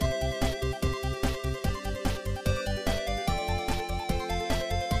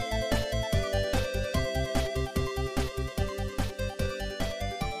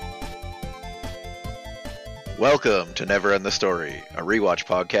Welcome to Never End the Story, a rewatch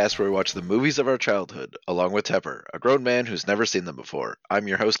podcast where we watch the movies of our childhood, along with Tepper, a grown man who's never seen them before. I'm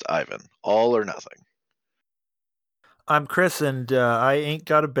your host, Ivan. All or nothing. I'm Chris, and I ain't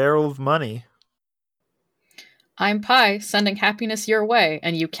got a barrel of money. I'm Pi, sending happiness your way,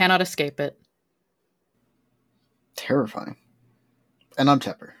 and you cannot escape it. Terrifying. And I'm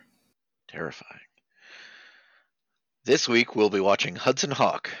Tepper. Terrifying. This week we'll be watching Hudson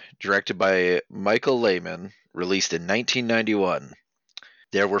Hawk, directed by Michael Lehman, released in 1991.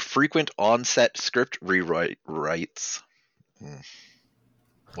 There were frequent on-set script rewrites.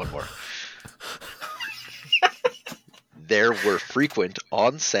 One more. There were frequent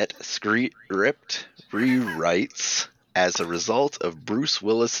on-set script rewrites as a result of Bruce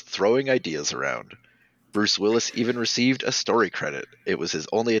Willis throwing ideas around. Bruce Willis even received a story credit. It was his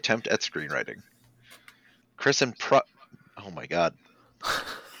only attempt at screenwriting. Oh my god.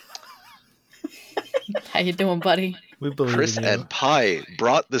 How you doing, buddy? We believe Chris in you. and Pi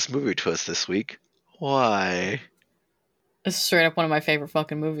brought this movie to us this week. Why? This is straight up one of my favorite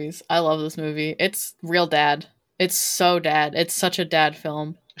fucking movies. I love this movie. It's real dad. It's so dad. It's such a dad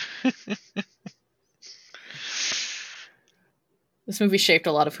film. This movie shaped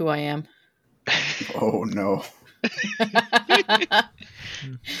a lot of who I am. Oh no.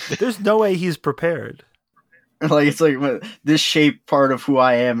 There's no way he's prepared. Like, it's like this shape part of who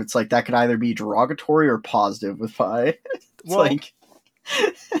I am, it's like that could either be derogatory or positive with Pi. It's Well, like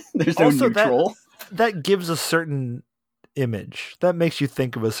there's no also neutral. That gives a certain image. That makes you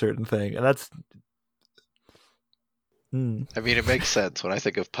think of a certain thing. And that's... I mean, it makes sense. When I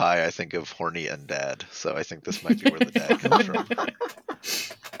think of Pi, I think of horny and dad. So I think this might be where the dad comes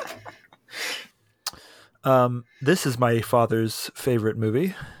from. This is my father's favorite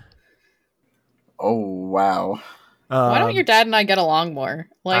movie. Oh wow. Why don't your dad and I get along more?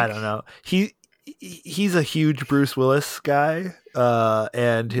 I don't know. He's a huge Bruce Willis guy.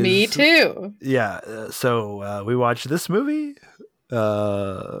 And his, me too. Yeah. So we watched this movie.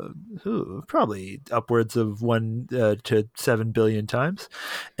 Probably upwards of 1 to 7 billion times,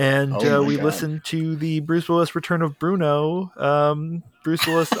 and we listened to the Bruce Willis Return of Bruno, Bruce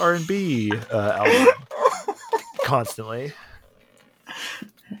Willis R&B album constantly,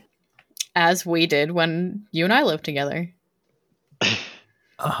 As we did when you and I lived together.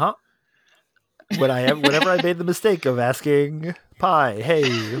 Whenever I made the mistake of asking Pi, "Hey,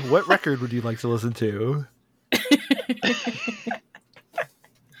 what record would you like to listen to?"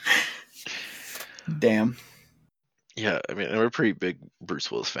 Damn. Yeah, I mean, I'm a pretty big Bruce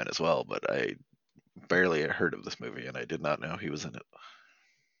Willis fan as well, but I barely had heard of this movie, and I did not know he was in it.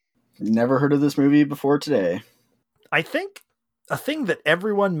 Never heard of this movie before today. I think a thing that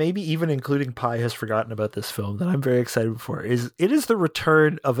everyone, maybe even including Pi, has forgotten about this film that I'm very excited for is it is the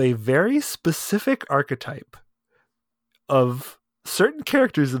return of a very specific archetype of certain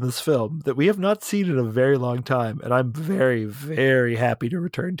characters in this film that we have not seen in a very long time, and I'm very, very happy to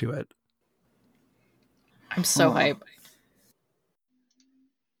return to it. I'm so hyped.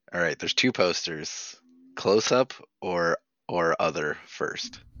 All right, there's two posters: close up or other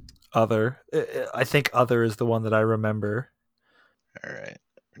first. Other. I think Other is the one that I remember. All right,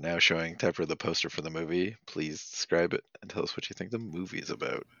 we're now showing Tepper the poster for the movie. Please describe it and tell us what you think the movie is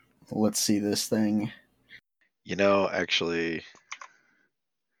about. Let's see this thing. You know, actually,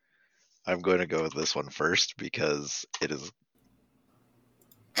 I'm going to go with this one first because it is.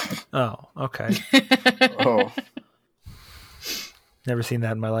 Oh, okay. Oh. Never seen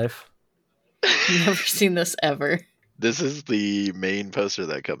that in my life. Never seen this ever. This is the main poster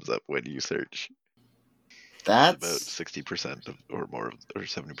that comes up when you search. That's About 60% or more, or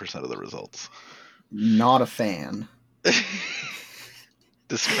 70% of the results. not a fan.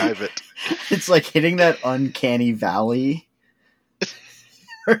 Describe it. It's like hitting that uncanny valley.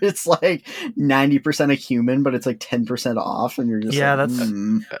 Where it's like 90% a human, but it's like 10% off, and you're just I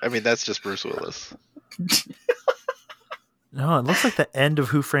mean, that's just Bruce Willis. No, it looks like the end of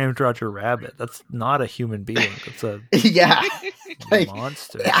Who Framed Roger Rabbit. That's not a human being. That's a yeah. Like,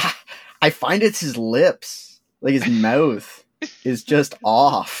 monster. yeah. I find it's his lips. Like his mouth is just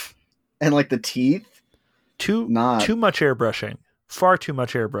off. And like the teeth. Too much airbrushing. Far too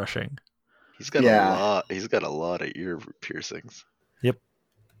much airbrushing. He's got a lot of ear piercings. Yep.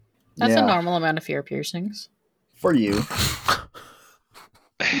 That's a normal amount of ear piercings. For you.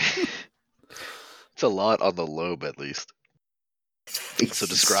 It's a lot on the lobe, at least. It's So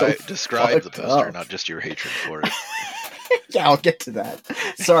describe the fucked poster, up. not just your hatred for it. Yeah, I'll get to that.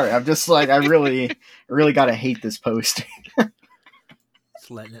 Sorry, I'm just like, I really gotta hate this poster. Just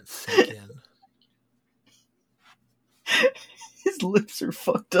letting it sink in. His lips are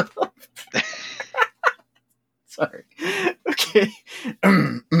fucked up. Sorry. Okay.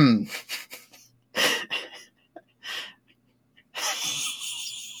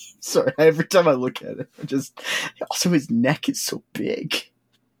 Sorry, every time I look at it, I just... Also, his neck is so big.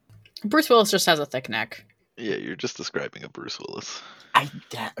 Bruce Willis just has a thick neck. Yeah, you're just describing a Bruce Willis.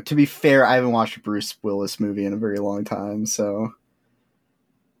 To be fair, I haven't watched a Bruce Willis movie in a very long time, so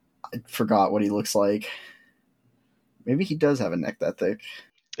I forgot what he looks like. Maybe he does have a neck that thick.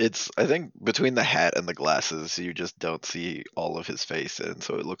 I think between the hat and the glasses, you just don't see all of his face, and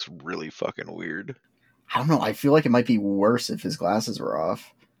so it looks really fucking weird. I don't know. I feel like it might be worse if his glasses were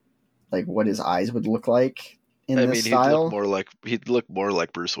off. Like what his eyes would look like in this style. He'd look more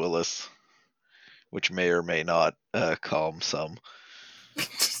like Bruce Willis, which may or may not calm some.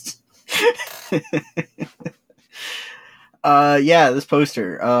 Yeah, this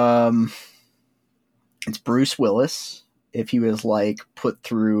poster. It's Bruce Willis if he was like put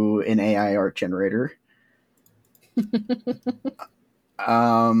through an AI art generator.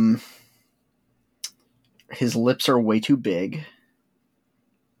 His lips are way too big.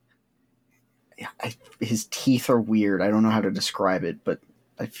 His teeth are weird. I don't know how to describe it, but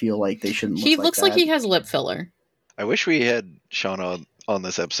I feel like they shouldn't look He like looks that. like he has lip filler. I wish we had Shauna on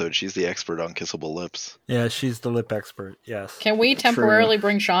this episode. She's the expert on kissable lips. Yeah, she's the lip expert. Yes. Can we temporarily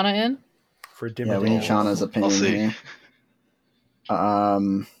bring Shauna in? For dim Yeah, we need Shauna's opinion I'll see. here.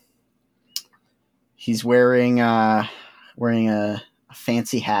 He's wearing a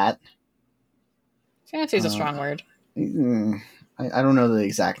fancy hat. Fancy is a strong word. I don't know the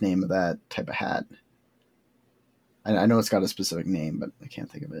exact name of that type of hat. I know it's got a specific name, but I can't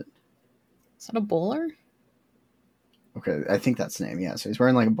think of it. Is that a bowler? Okay, I think that's the name. Yeah, so he's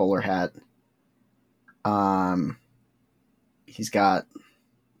wearing like a bowler hat. He's got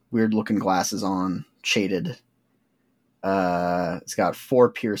weird looking glasses on, shaded. He's got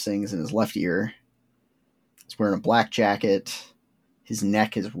 4 piercings in his left ear. He's wearing a black jacket. His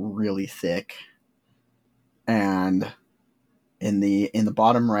neck is really thick. And in the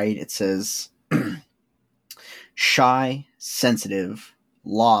bottom right it says shy, sensitive,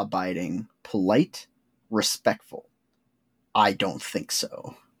 law-abiding, polite, respectful. I don't think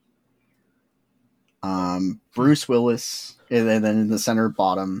so. Bruce Willis, and then in the center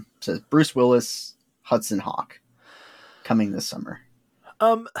bottom says Bruce Willis, Hudson Hawk, coming this summer.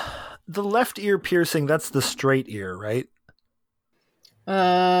 The left ear piercing, that's the straight ear, right?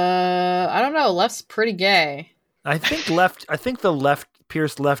 I don't know. Left's pretty gay. I think the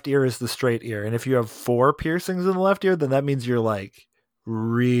pierced left ear is the straight ear, and if you have 4 piercings in the left ear, then that means you're like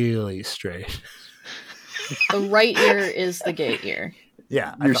really straight. The right ear is the gay ear.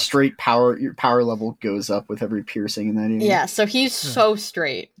 Yeah, Your power level goes up with every piercing in that ear. Yeah, so he's so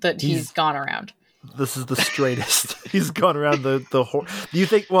straight that he's gone around. This is the straightest. He's gone around the Do you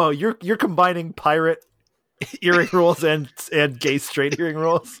think? Well, you're combining pirate earring rolls and gay straight earring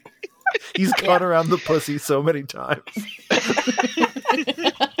rolls. He's gone around the pussy so many times.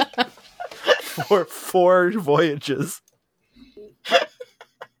 For 4 voyages.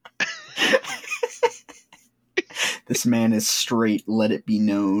 This man is straight, let it be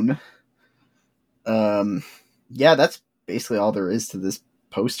known. Yeah, that's basically all there is to this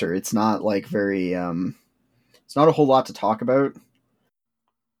poster. It's not like very it's not a whole lot to talk about.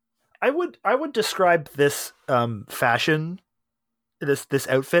 I would describe this fashion, this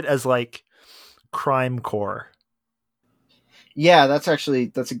outfit as like crime core. Yeah, that's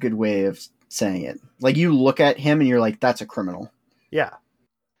a good way of saying it. Like you look at him and you're like, that's a criminal. Yeah.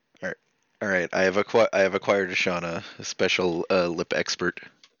 All right. I have acquired a Shauna, a special lip expert.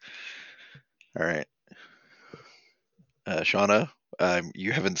 All right, Shauna,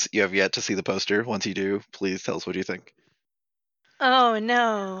 you have yet to see the poster. Once you do, please tell us what you think. Oh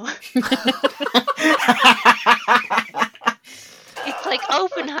no. It's like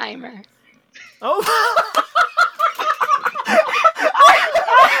Oppenheimer. Oh.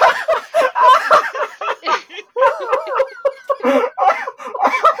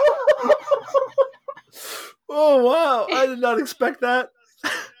 Oh wow! I did not expect that.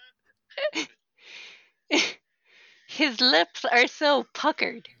 His lips are so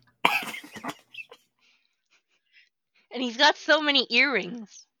puckered. And he's got so many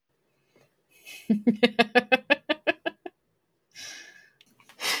earrings.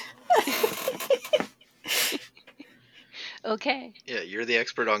 Okay. Yeah, you're the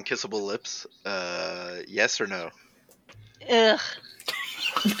expert on kissable lips. Yes or no? Ugh.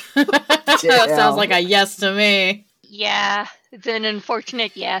 That sounds like a yes to me. Yeah, it's an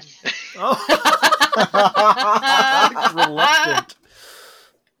unfortunate yes. Oh. Reluctant.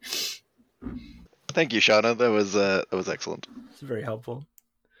 Thank you, Shauna. That was excellent. It's very helpful.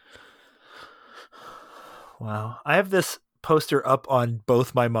 Wow. I have this poster up on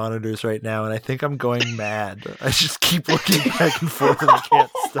both my monitors right now, and I think I'm going mad. I just keep looking back and forth and I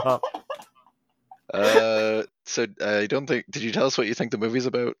can't stop. So I don't think. Did you tell us what you think the movie's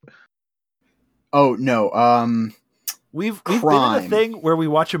about? Oh no. We've been in a Crime. thing where we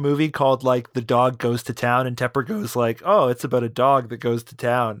watch a movie called like The Dog Goes to Town, and Tepper goes like, "Oh, it's about a dog that goes to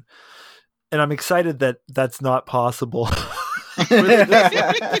town," and I'm excited that that's not possible.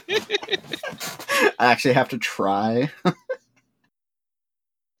 I actually have to try.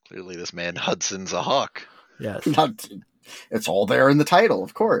 Clearly, this man Hudson's a hawk. Yes. It's all there in the title,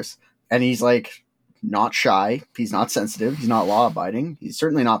 of course. And he's like not shy. He's not sensitive. He's not law abiding. He's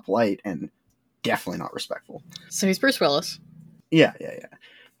certainly not polite, and definitely not respectful. So he's Bruce Willis. Yeah.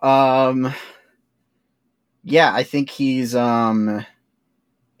 Yeah, I think he's a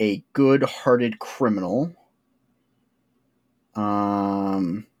good-hearted criminal.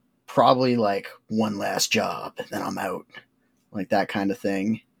 Probably like one last job, then I'm out. Like that kind of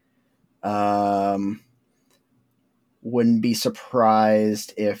thing. Wouldn't be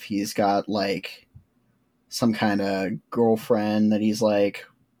surprised if he's got like some kind of girlfriend that he's like,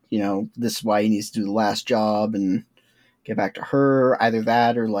 this is why he needs to do the last job and get back to her. Either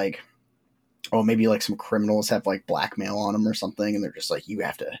that or like, maybe like some criminals have like blackmail on him or something, and they're just like, you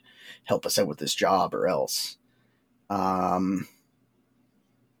have to help us out with this job or else.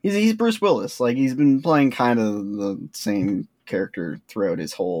 He's Bruce Willis. Like, he's been playing kind of the same character throughout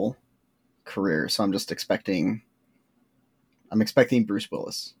his whole career, so I'm expecting Bruce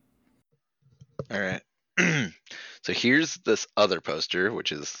Willis. All right. So here's this other poster,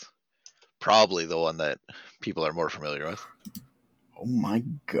 which is probably the one that people are more familiar with. Oh my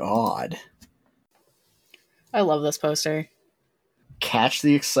god. I love this poster. Catch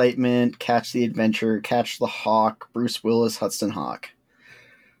the excitement, catch the adventure, catch the hawk, Bruce Willis, Hudson Hawk.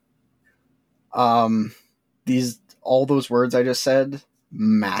 All those words I just said,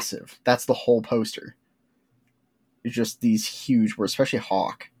 massive. That's the whole poster. It's just these huge words, especially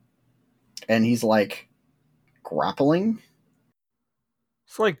hawk. And he's like grappling.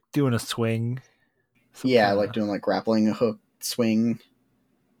 It's like doing a swing. Yeah, like doing like grappling, a hook, swing.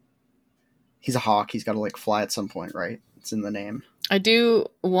 He's a hawk. He's got to like fly at some point, right? It's in the name. I do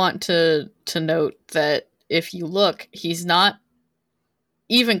want to note that if you look, he's not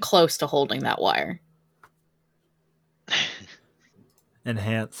even close to holding that wire.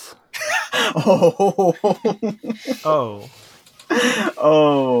 Enhance. Oh.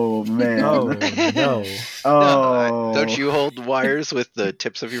 Oh man. Oh no. Oh. Don't you hold wires with the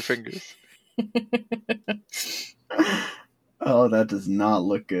tips of your fingers? Oh, that does not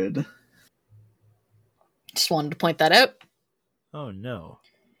look good. Just wanted to point that out. Oh no.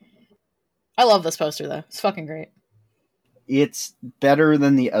 I love this poster though. It's fucking great. It's better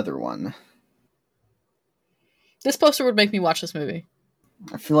than the other one. This poster would make me watch this movie.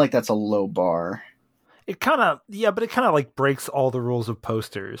 I feel like that's a low bar. It kind of like breaks all the rules of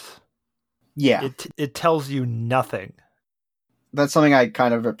posters. Yeah. It tells you nothing. That's something I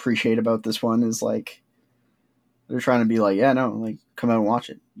kind of appreciate about this one is like they're trying to be like, yeah, no, like come out and watch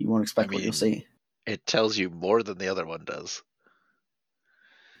it. You won't expect what you'll see. It tells you more than the other one does.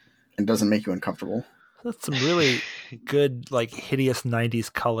 It doesn't make you uncomfortable. That's some really good, like, hideous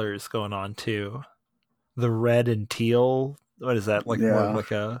 90s colors going on, too. The red and teal. What is that? Like,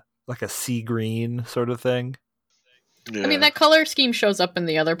 more like a sea green sort of thing? Yeah. I mean, that color scheme shows up in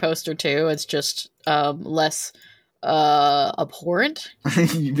the other poster, too. It's just less abhorrent.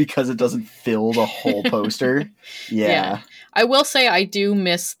 Because it doesn't fill the whole poster. Yeah. I will say I do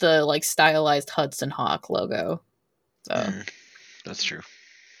miss the, like, stylized Hudson Hawk logo. So. That's true.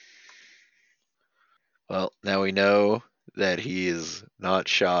 Well, now we know that he is not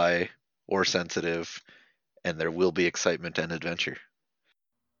shy or sensitive, and there will be excitement and adventure.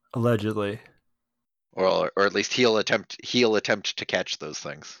 Allegedly. Or at least he'll attempt to catch those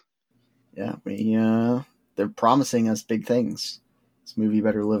things. Yeah, they're promising us big things. This movie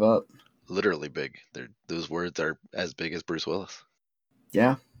better live up. Literally big. Those words are as big as Bruce Willis.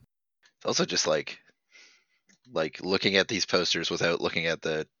 Yeah. It's also just like looking at these posters without looking at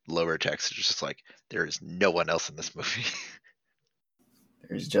the lower text. It's just like there is no one else in this movie.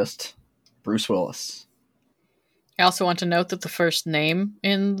 There's just Bruce Willis. I also want to note that the first name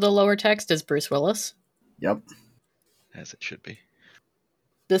in the lower text is Bruce Willis. Yep. As it should be.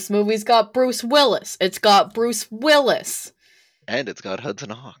 This movie's got Bruce Willis. It's got Bruce Willis. And it's got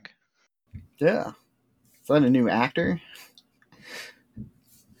Hudson Hawk. Yeah. Is that a new actor?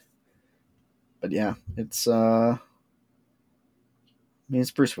 But yeah, it's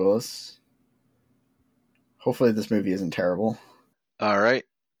it's Bruce Willis. Hopefully this movie isn't terrible. All right.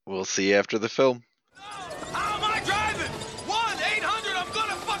 We'll see you after the film.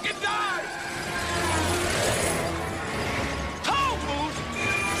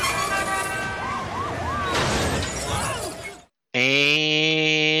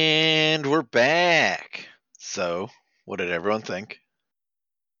 And we're back. So, what did everyone think?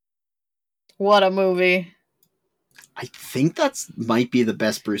 What a movie. I think that's might be the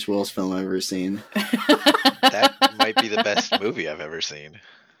best Bruce Willis film I've ever seen. That might be the best movie I've ever seen.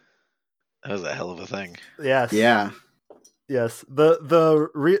 That was a hell of a thing. Yes. Yeah. Yes.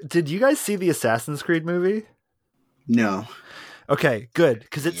 Did you guys see the Assassin's Creed movie? No. Okay, good,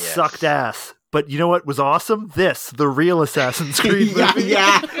 because it Yes. sucked ass. But you know what was awesome? The real Assassin's Creed movie.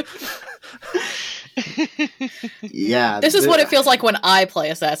 yeah. Yeah. This is what it feels like when I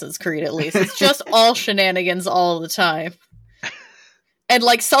play Assassin's Creed, at least. It's just all shenanigans all the time. And,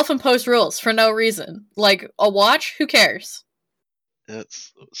 like, self-imposed rules for no reason. Like, a watch? Who cares?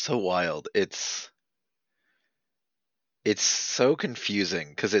 That's so wild. It's so confusing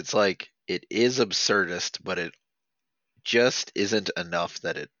because it's like it is absurdist, but it just isn't enough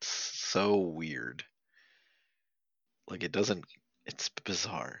that it's so weird. Like it's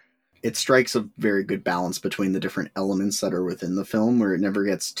bizarre. It strikes a very good balance between the different elements that are within the film, where it never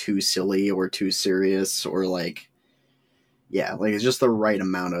gets too silly or too serious, or like it's just the right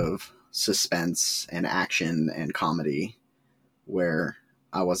amount of suspense and action and comedy, where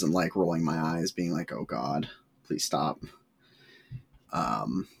I wasn't like rolling my eyes being like, oh god, please stop.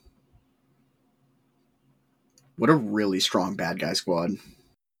 What a really strong bad guy squad.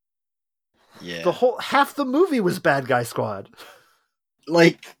 Yeah. The whole half the movie was Bad Guy Squad.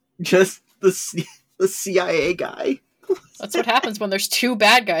 Like, just the CIA guy. That's what happens when there's two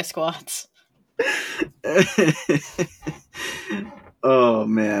bad guy squads. Oh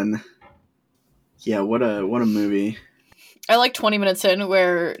man. Yeah, what a movie. I like 20 minutes in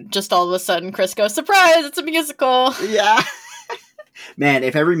where just all of a sudden Chris goes, surprise, it's a musical. Yeah. Man,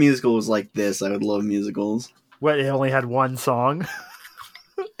 if every musical was like this, I would love musicals. What, it only had one song?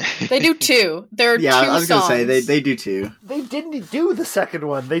 They do two. There are two Yeah, I was songs. gonna say they do too. They didn't do the second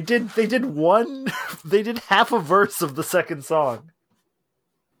one. They did one. They did half a verse of the second song.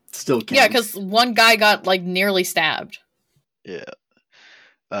 Still can't. Yeah, because one guy got like nearly stabbed. Yeah.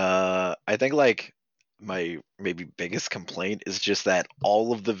 I think like my maybe biggest complaint is just that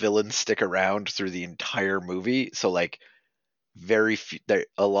all of the villains stick around through the entire movie. So like very few,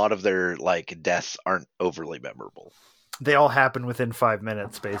 a lot of their like deaths aren't overly memorable. They all happen within 5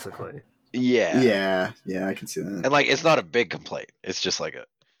 minutes, basically. Yeah. Yeah, I can see that. And like it's not a big complaint. It's just like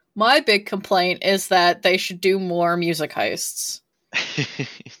My big complaint is that they should do more music heists.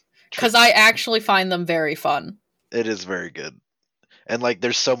 Because I actually find them very fun. It is very good. And like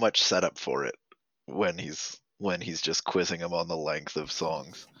there's so much setup for it when he's just quizzing him on the length of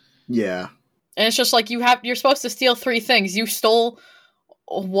songs. Yeah. And it's just like you're supposed to steal 3 things. You stole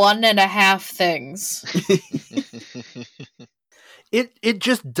 1.5 things. It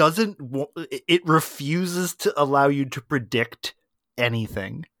just doesn't. It refuses to allow you to predict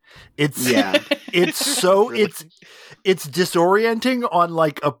anything. It's so Really? it's disorienting on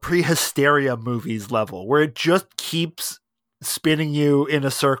like a Prehysteria movies level, where it just keeps spinning you in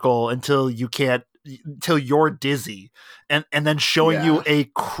a circle until you're dizzy, and then showing you a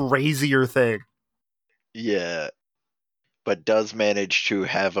crazier thing. Yeah. But does manage to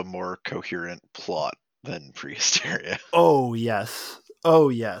have a more coherent plot than Prehysteria Oh yes.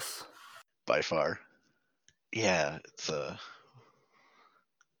 by far. Yeah, it's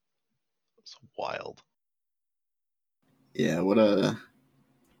wild. Yeah, what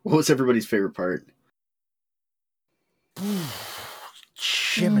was everybody's favorite part?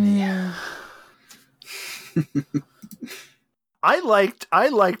 Chimney. I liked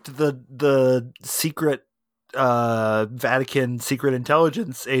the secret Vatican secret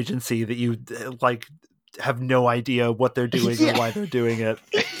intelligence agency that you like have no idea what they're doing or why they're doing it.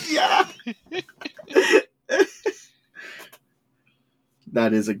 Yeah.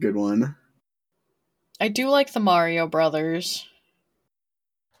 That is a good one. I do like the Mario Brothers.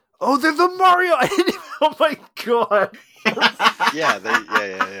 Oh, they're the Mario! Oh my god! Yeah,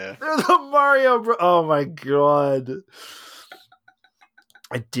 They're the Mario oh my god.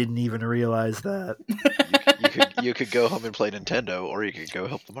 I didn't even realize that. You could go home and play Nintendo, or you could go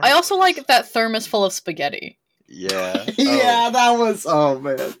help the Mario. I also like that thermos full of spaghetti. Yeah. Yeah, that was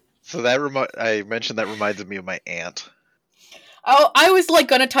man. So I mentioned that reminds me of my aunt. Oh, I was like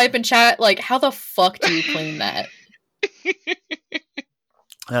gonna type in chat like, how the fuck do you clean that?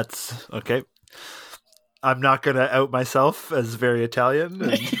 That's okay. I'm not going to out myself as very Italian.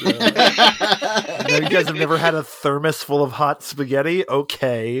 And, I know you guys have never had a thermos full of hot spaghetti.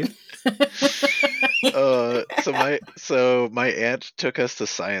 Okay. So my aunt took us to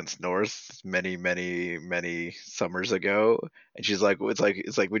Science North many summers ago, and she's like, it's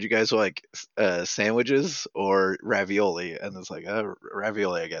like, would you guys like sandwiches or ravioli? And it's like,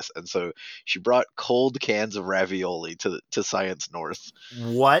 ravioli, I guess. And so she brought cold cans of ravioli to Science North.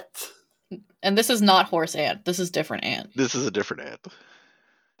 What? And this is not horse aunt. This is different aunt. This is a different aunt.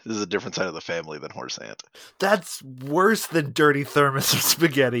 This is a different side of the family than horse aunt. That's worse than dirty thermos of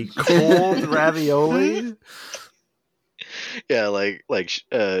spaghetti. Cold ravioli? Yeah, like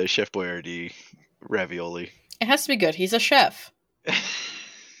Chef Boyardee ravioli. It has to be good. He's a chef.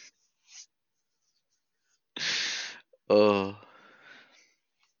 Oh,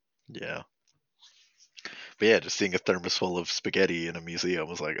 yeah. But yeah, just seeing a thermos full of spaghetti in a museum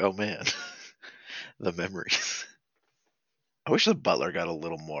was like, oh man, the memories. I wish the butler got a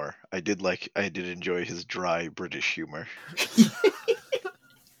little more. I did enjoy his dry British humor.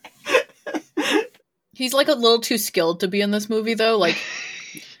 He's like a little too skilled to be in this movie, though. Like,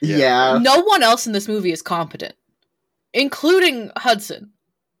 Yeah. no one else in this movie is competent, including Hudson.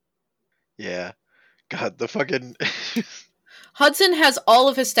 Yeah. God, the fucking Hudson has all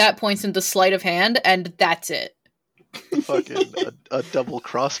of his stat points into sleight of hand, and that's it. fucking a double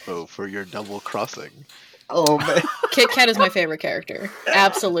crossbow for your double crossing. Oh man. Kit Kat is my favorite character.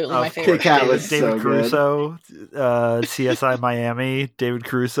 Absolutely my favorite. Kit Kat was David so good. Caruso, CSI Miami, David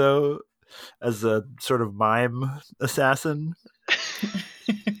Caruso as a sort of mime assassin.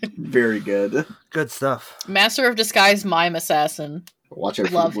 Very good. Good stuff. Master of Disguise mime assassin. Watch out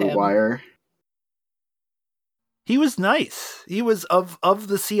for Love the Blue him. Wire. He was nice. He was of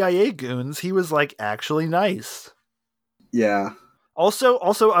the CIA goons. He was like actually nice. Yeah. Also,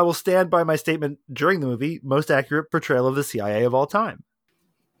 I will stand by my statement during the movie. Most accurate portrayal of the CIA of all time.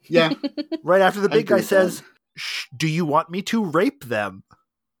 Yeah. Right after the I big agree guy with says, "Shh, do you want me to rape them?"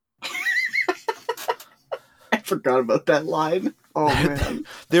 I forgot about that line. Oh man.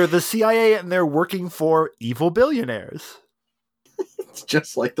 They're the CIA and they're working for evil billionaires. It's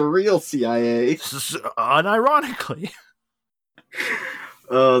just like the real CIA. Unironically.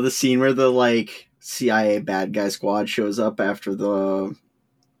 The scene where the like CIA bad guy squad shows up after the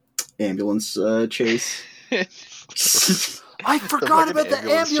ambulance chase. I forgot fucking about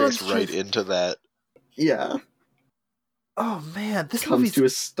the ambulance chase right chase. into that. Yeah. Oh man, this Comes movie's to a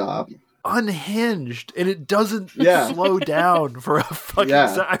stop. unhinged and it doesn't Yeah. slow down for a fucking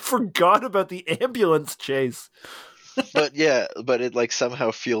Yeah. I forgot about the ambulance chase. But yeah, but it like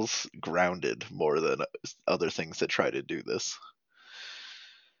somehow feels grounded more than other things that try to do this.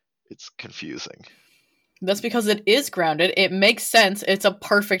 It's confusing. That's because it is grounded. It makes sense. It's a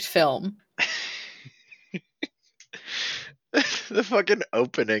perfect film. The fucking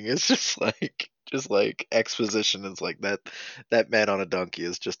opening is just like exposition is like that man on a donkey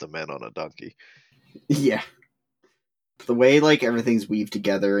is just a man on a donkey. Yeah. The way like everything's weaved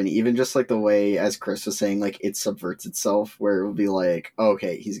together, and even just like the way, as Chris was saying, like it subverts itself, where it will be like,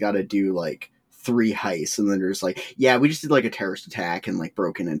 okay, he's got to do like 3 heists, and then there's like, yeah, we just did like a terrorist attack and like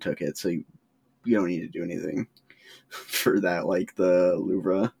broke in and took it, so you don't need to do anything for that, like the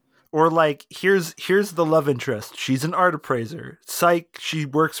Louvre. Or like here's the love interest. She's an art appraiser. Psych, she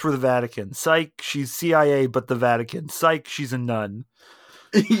works for the Vatican. Psych, she's CIA but the Vatican. Psych, she's a nun.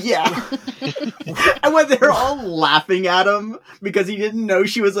 Yeah. And when they're all laughing at him because he didn't know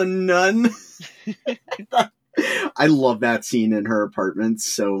she was a nun. I love that scene in her apartment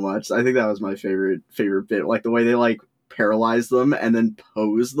so much. I think that was my favorite bit. Like the way they like paralyze them and then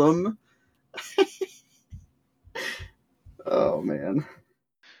pose them. Oh man.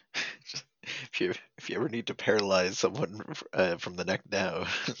 If you ever need to paralyze someone from the neck down,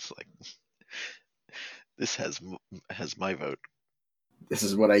 it's like this has my vote. This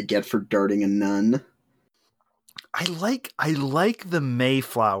is what I get for darting a nun. I like the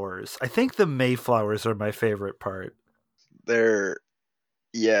Mayflowers. I think the Mayflowers are my favorite part. We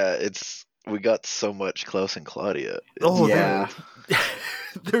got so much Klaus and Claudia. Oh, yeah.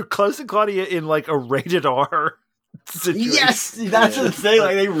 They're Klaus and Claudia in like a rated R situation. Yes, that's the thing.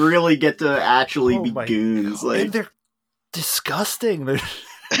 Like they really get to actually Oh be my goons. God. Like And they're disgusting. They're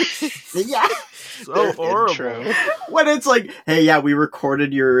yeah. so horrible. Intro. When it's like, hey, yeah, we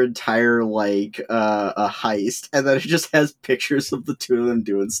recorded your entire like a heist, and then it just has pictures of the two of them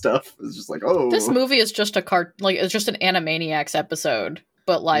doing stuff. It's just like, oh, This movie is just it's just an Animaniacs episode,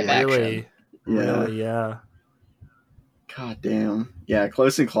 but live Yeah. action. Really, yeah. really, yeah. God damn. Yeah,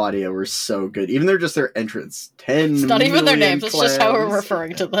 Close and Claudia were so good. Even they're just their entrance. 10 It's not even their million names, it's just how we're clams.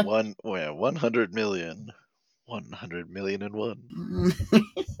 referring to them. 100 million. 100 million and one.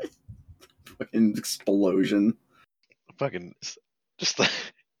 Fucking explosion. Fucking just like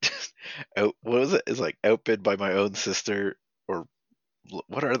what was it? It's like outbid by my own sister, or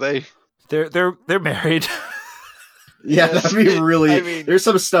what are they? They're married. Yeah, Yes. that'd be really. I mean- there's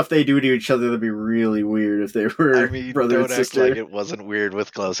some stuff they do to each other that'd be really weird if they were I mean, brother don't and act sister. like it wasn't weird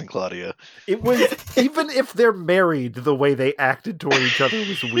with Klaus and Claudia. It was, even if they're married, the way they acted toward each other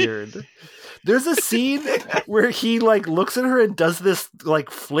was weird. There's a scene where he like looks at her and does this like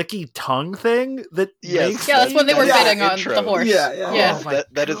flicky tongue thing that Yes. makes Yeah, that's when they were Yeah, bidding on intro. the horse. Yeah, yeah. Yeah. Oh my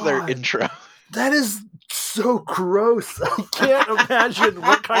that is their God. intro. That is so gross. I can't imagine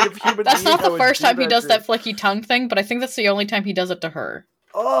what kind of human That's being not the would first time he does to. that flicky tongue thing, but I think that's the only time he does it to her.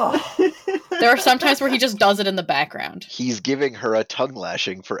 Oh, There are some times where he just does it in the background. He's giving her a tongue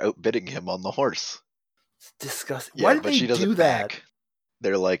lashing for outbidding him on the horse. it's disgusting. Yeah, Why did but they she does do it that? back.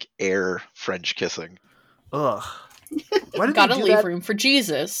 They're like air French kissing. Ugh. Why did Gotta they do leave that room for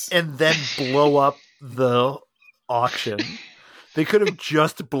Jesus. and then blow up the auction? They could have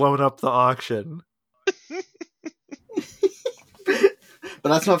just blown up the auction. But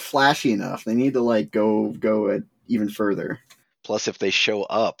that's not flashy enough. They need to like go it even further. Plus, if they show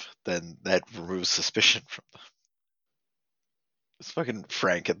up, then that removes suspicion from them. It's fucking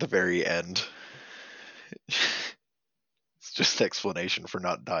Frank at the very end. It's just explanation for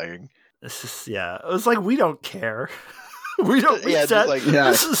not dying. This is, yeah. It was like, we don't care. We don't. We Yeah, said, just like Yeah.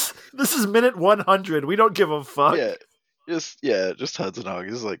 this is minute 100. We don't give a fuck. just Hudson Hawk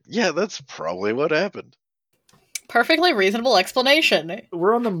is like, yeah, that's probably what happened. Perfectly reasonable explanation.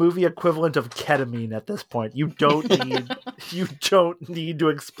 We're on the movie equivalent of ketamine at this point. You don't need to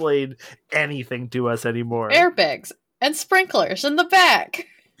explain anything to us anymore. Airbags and sprinklers in the back.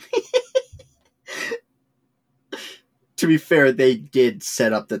 To be fair, they did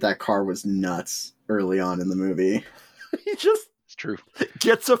set up that car was nuts early on in the movie. He just It's true.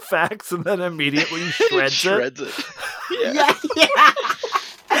 gets a fax and then immediately shreds it. Yeah.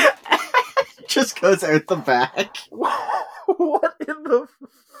 Yeah. Just goes out the back. What in the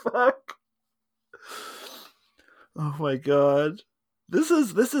fuck? Oh my god. This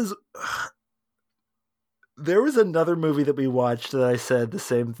is there was another movie that we watched that I said the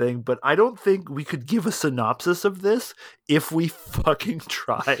same thing, but I don't think we could give a synopsis of this if we fucking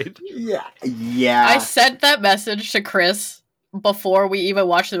tried. Yeah. Yeah. I sent that message to Chris before we even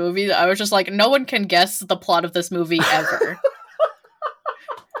watched the movie. I was just like, no one can guess the plot of this movie ever.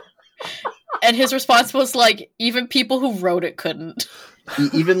 And his response was like, even people who wrote it couldn't.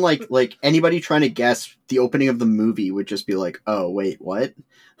 Even like anybody trying to guess the opening of the movie would just be like, oh wait, what?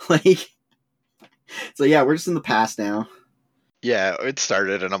 Like, so yeah, we're just in the past now. Yeah, it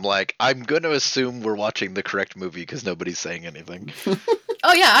started, and I'm like, I'm going to assume we're watching the correct movie because nobody's saying anything.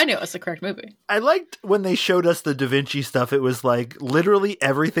 Oh yeah, I knew it was the correct movie. I liked when they showed us the Da Vinci stuff. It was like literally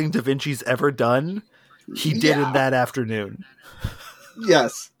everything Da Vinci's ever done, he did in that afternoon.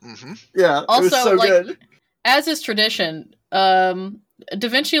 Yes. Mm-hmm. Yeah. Also, it was so like, good. as is tradition, Da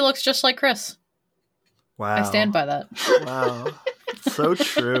Vinci looks just like Chris. Wow. I stand by that. Wow. So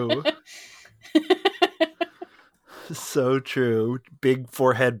true. So true. Big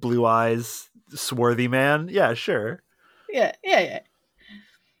forehead, blue eyes, swarthy man. Yeah, sure. Yeah.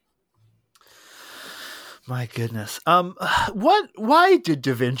 My goodness. Why did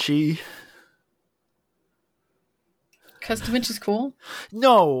Da Vinci? Because Da Vinci's cool?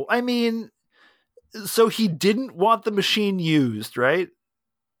 No, I mean, so he didn't want the machine used, right?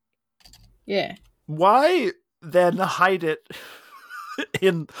 Yeah. Why then hide it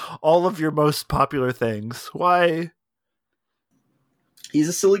in all of your most popular things? Why? He's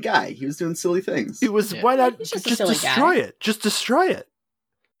a silly guy. He was doing silly things. It was, Yeah. why not He's just just a silly destroy guy. it? Just destroy it.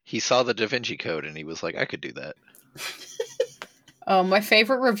 He saw the Da Vinci Code, and he was like, I could do that. My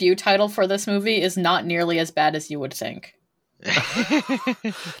favorite review title for this movie is Not Nearly as Bad as You Would Think.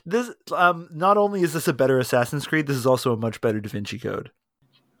 This not only is this a better Assassin's Creed, this is also a much better Da Vinci Code.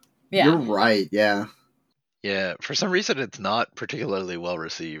 Yeah. You're right. Yeah. Yeah, for some reason, it's not particularly well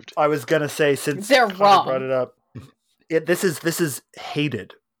received. I was gonna say, since They're Connor wrong. brought it up, this is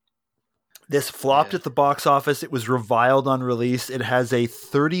hated. This flopped Yeah. at the box office. It was reviled on release. It has a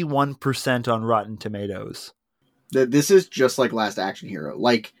 31% on Rotten Tomatoes. This is just like Last Action Hero.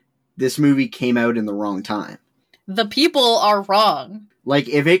 Like, this movie came out in the wrong time. The people are wrong. Like,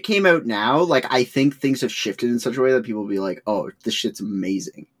 if it came out now, like, I think things have shifted in such a way that people will be like, oh, this shit's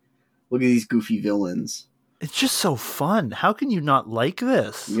amazing. Look at these goofy villains. It's just so fun. How can you not like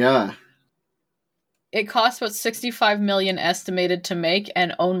this? Yeah. It cost about $65 million estimated to make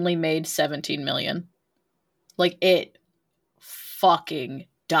and only made $17 million. Like, it fucking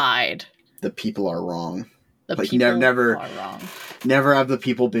died. The people are wrong. The Like, people never- are wrong. Never have the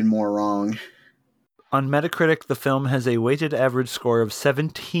people been more wrong. On Metacritic, the film has a weighted average score of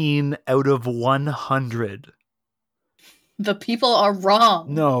 17 out of 100. The people are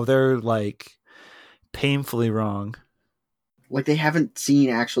wrong. No, they're like painfully wrong. Like they haven't seen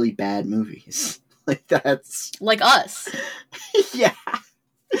actually bad movies. Like that's Like us. yeah.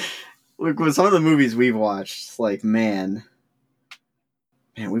 Look, with some of the movies we've watched, it's like man,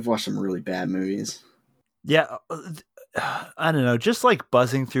 we've watched some really bad movies. Yeah, I don't know. Just like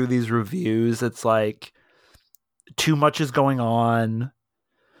buzzing through these reviews, it's like too much is going on.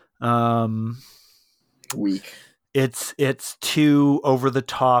 Weak. It's too over the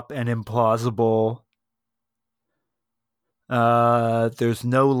top and implausible. There's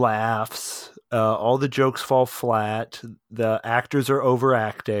no laughs. All the jokes fall flat. The actors are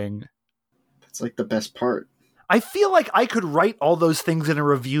overacting. That's like the best part. I feel like I could write all those things in a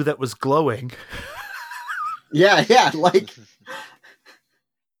review that was glowing. Yeah, like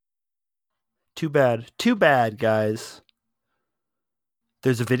Too bad, guys.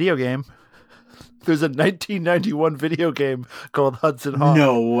 There's a video game. There's a 1991 video game called Hudson Hawk.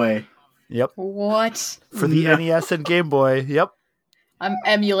 no way. Yep. What? For the No. NES and Game Boy. Yep. I'm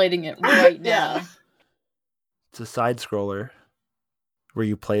emulating it right now. Yeah. It's a side scroller where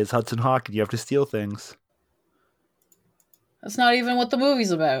you play as Hudson Hawk and you have to steal things. That's not even what the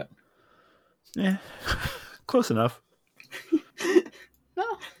movie's about. Yeah. Close enough.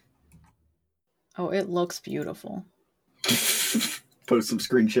 No. Oh, it looks beautiful. Post some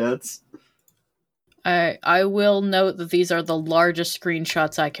screenshots. I will note that these are the largest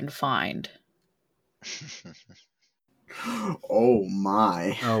screenshots I can find. Oh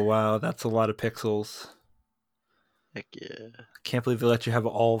my. Oh, wow. That's a lot of pixels. Heck yeah. Can't believe they let you have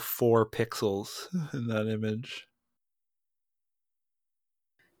all 4 pixels in that image.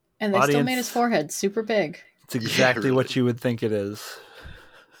 And they still Audience. made his forehead super big. It's exactly really. what you would think it is.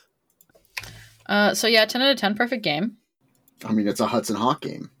 So yeah, 10 out of 10, perfect game. I mean, it's a Hudson Hawk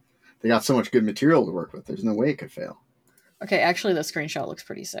game. They got so much good material to work with. There's no way it could fail. Okay, actually, the screenshot looks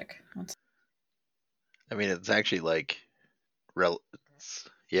pretty sick. I mean, it's actually like, it's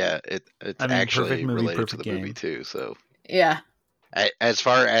I mean, actually perfect movie, related to perfect the movie game. too. So, Yeah. as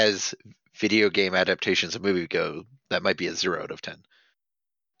far as video game adaptations of movie go, that might be a 0 out of 10.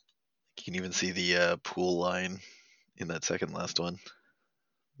 You can even see the pool line in that second last one.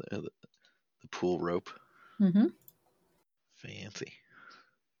 The pool rope. Mm-hmm. Fancy.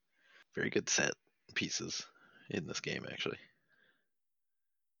 Very good set pieces in this game, actually.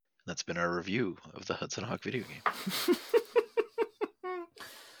 That's been our review of the Hudson Hawk video game.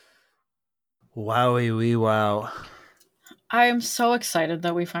 Wowie wee wow. I am so excited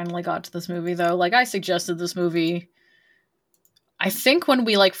that we finally got to this movie, though. Like, I suggested this movie, I think when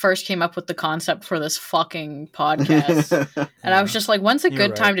we, like, first came up with the concept for this fucking podcast. And I was just like, when's a You're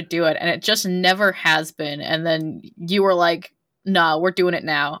good right. time to do it? And it just never has been. And then you were like, nah, we're doing it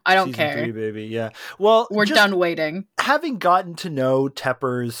now. I don't Season care. 3, baby. Yeah. Well, We're just done waiting. having gotten to know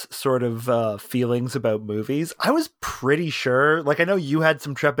Tepper's sort of feelings about movies, I was pretty sure, like I know you had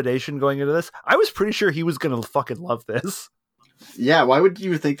some trepidation going into this, I was pretty sure he was going to fucking love this. Yeah, why would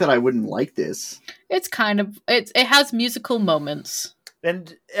you think that I wouldn't like this? It's kind of, it has musical moments.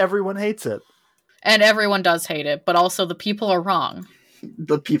 And everyone hates it. And everyone does hate it, but also the people are wrong.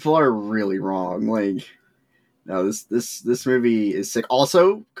 The people are really wrong. Like, no, this movie is sick.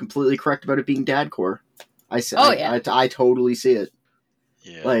 Also, completely correct about it being dadcore. I totally see it.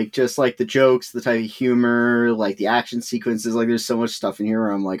 Yeah. Like, just like the jokes, the type of humor, like the action sequences. Like, there's so much stuff in here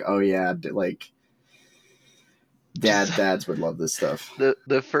where I'm like, oh yeah, like, dads would love this stuff.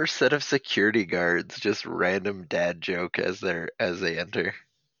 The first set of security guards, just random dad joke as they enter.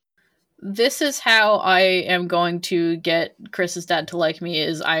 This is how I am going to get Chris's dad to like me,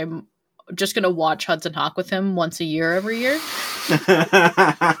 is I'm just going to watch Hudson Hawk with him once a year every year.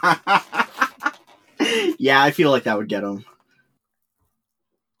 Yeah, I feel like that would get him.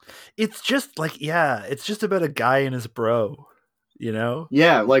 It's just like, yeah, it's just about a guy and his bro, you know?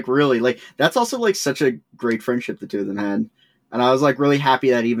 Yeah, like really, like that's also like such a great friendship the two of them had, and I was like really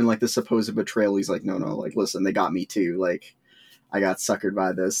happy that even like the supposed betrayal, he's like, no, like listen, they got me too. Like, I got suckered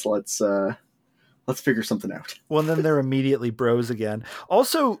by this. Let's figure something out. Well, and then they're immediately bros again.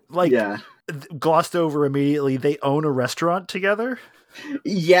 Also, like, Yeah. glossed over immediately, they own a restaurant together.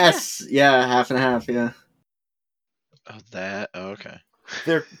 Yes. Yeah. Half and half. Yeah. Oh, okay.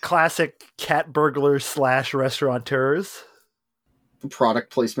 They're classic cat burglars / restaurateurs. The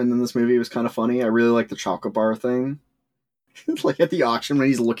product placement in this movie was kind of funny. I really like the chocolate bar thing. Like at the auction when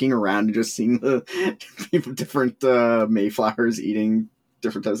he's looking around and just seeing the different Mayflowers eating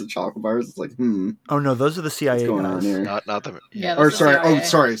different types of chocolate bars. It's like, Oh no, those are the CIA what's going guys. on here? Not the Yeah, Or that's the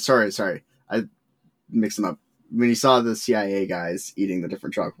sorry. CIA. Oh, sorry. mix them up. When he saw the CIA guys eating the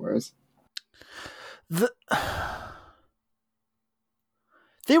different chocolate bars.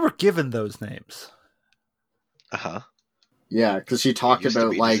 They were given those names. Uh-huh. Yeah, because she talked used to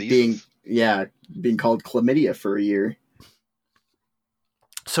about be like diseases. being called chlamydia for a year.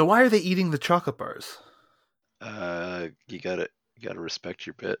 So why are they eating the chocolate bars? You gotta respect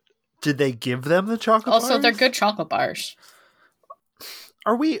your bit. Did they give them the chocolate bars? Also, they're good chocolate bars.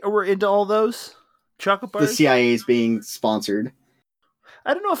 We're into all those chocolate bars? The CIA is being sponsored.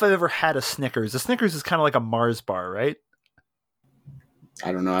 I don't know if I've ever had a Snickers. A Snickers is kind of like a Mars bar, right?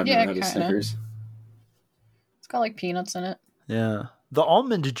 I don't know. I've Yeah, never had a kinda. Snickers. It's got like peanuts in it. Yeah. The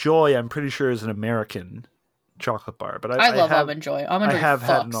Almond Joy, I'm pretty sure, is an American chocolate bar, but I love have, Almond Joy. Almond I Joy have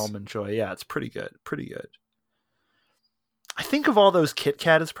had an fucks. Almond Joy. Yeah, it's pretty good. Pretty good. I think of all those, Kit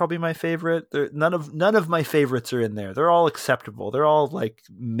Kat is probably my favorite. None of my favorites are in there. They're all acceptable. They're all like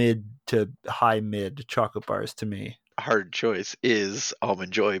mid to high mid chocolate bars to me. Hard choice. Is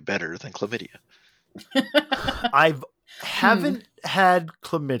Almond Joy better than chlamydia? I haven't had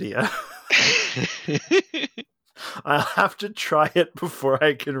chlamydia. I'll have to try it before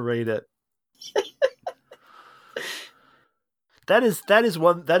I can rate it. That is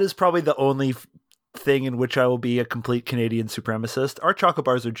probably the only thing in which I will be a complete Canadian supremacist. Our chocolate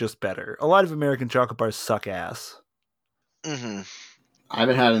bars are just better. A lot of American chocolate bars suck ass. Mm-hmm. I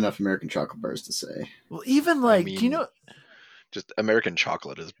haven't had enough American chocolate bars to say. Well, even like, do you know? Just American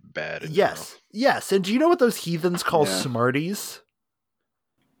chocolate is bad. Yes. And do you know what those heathens call Yeah. Smarties?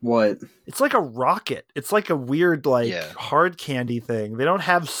 What? It's like a rocket. It's like a weird, hard candy thing. They don't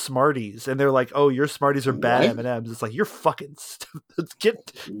have Smarties, and they're like, "Oh, your Smarties are bad What? M&Ms." It's like, you're fucking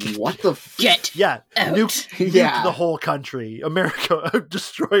get What the? Get yeah, out. nuke Yeah. the whole country, America,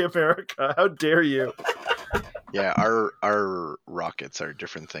 destroy America. How dare you? Yeah, our rockets are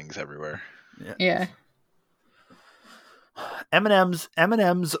different things everywhere. Yeah.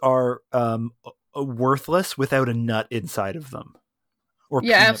 M&Ms are worthless without a nut inside of them. Or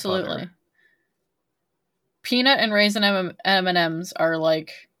Yeah, peanut absolutely. butter. Peanut and raisin M&Ms are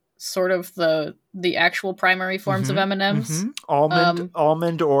like sort of the actual primary forms of M&Ms.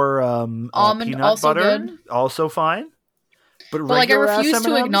 Almond or almond peanut also butter, good. also fine. But like I regular-ass refuse to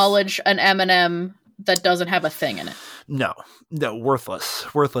M&Ms? acknowledge an M&M that doesn't have a thing in it. No, worthless.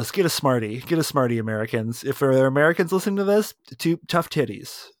 Get a Smartie, Americans. If there are Americans listening to this, tough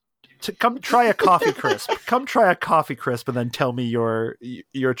titties. Come try a coffee crisp. And then tell me your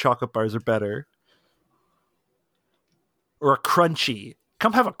chocolate bars are better. Or a crunchy.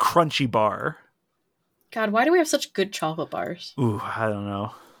 Come have a crunchy bar. God, why do we have such good chocolate bars? Ooh, I don't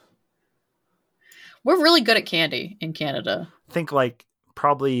know. We're really good at candy in Canada. I think like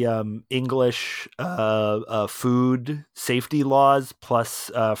probably English food safety laws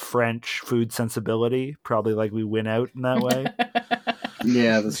plus French food sensibility. Probably like we win out in that way.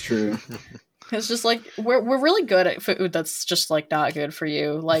 Yeah, that's true. It's just like we're really good at food that's just like not good for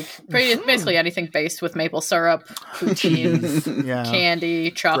you. Like basically anything based with maple syrup, poutines, Yeah.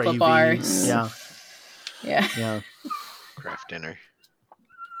 candy, chocolate Gravy. bars. Yeah. Craft dinner.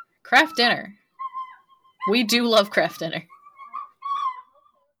 Craft dinner. We do love craft dinner.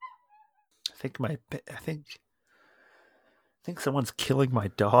 I think someone's killing my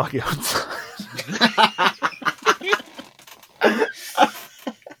dog outside.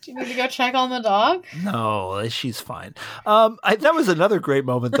 Do you need to go check on the dog? No, she's fine. That was another great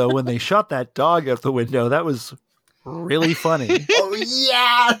moment though when they shot that dog out the window. That was really funny. Oh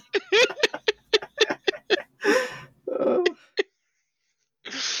yeah.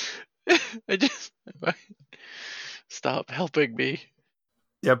 Stop helping me.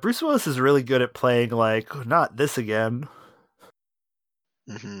 Yeah, Bruce Willis is really good at playing like, not this again.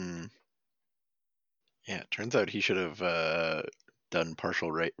 Mm-hmm. Yeah, it turns out he should have done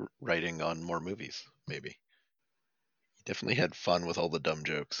partial writing on more movies, maybe. He definitely had fun with all the dumb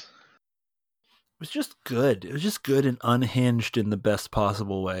jokes. It was just good. It was just good and unhinged in the best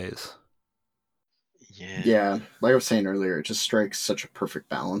possible ways. Yeah, like I was saying earlier, it just strikes such a perfect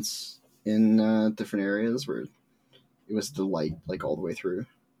balance in different areas where it was delight like all the way through.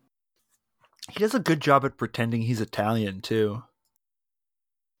 He does a good job at pretending he's Italian too.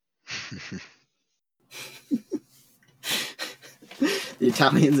 The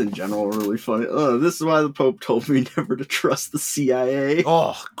Italians in general are really funny. Oh, this is why the Pope told me never to trust the CIA.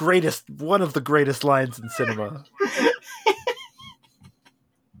 Oh, one of the greatest lines in cinema.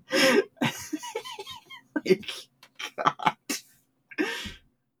 God.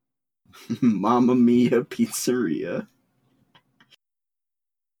 Mamma Mia Pizzeria.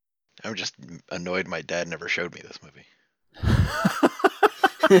 I'm just annoyed my dad never showed me this movie.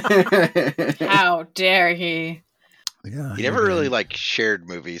 How dare he? Yeah, He never really like shared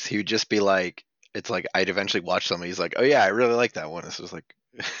movies. He would just be like, it's like I'd eventually watch something. He's like, oh yeah, I really like that one. It's just like,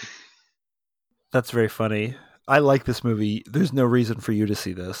 That's very funny. I like this movie. There's no reason for you to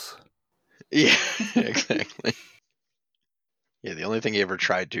see this. yeah, exactly. Yeah, the only thing he ever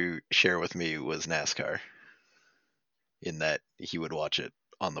tried to share with me was NASCAR. In that he would watch it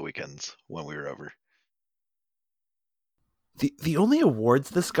on the weekends when we were over. The only awards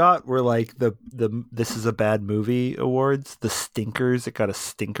this got were like the This Is a Bad Movie awards, the Stinkers. It got a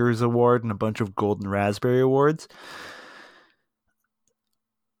Stinkers award and a bunch of Golden Raspberry awards.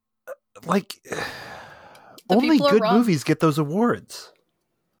 Like, only good movies get those awards.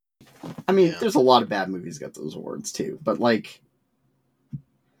 I mean, there's a lot of bad movies that got those awards too, but like,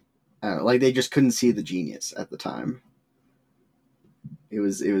 I don't know, like they just couldn't see the genius at the time. It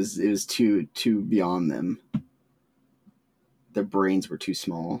was too beyond them. Their brains were too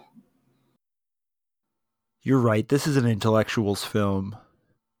small. You're right. This is an intellectual's film.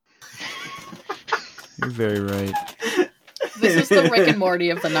 You're very right. This is the Rick and Morty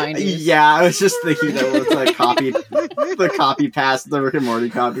of the 90s. Yeah, I was just thinking that was like the copy paste, the Rick and Morty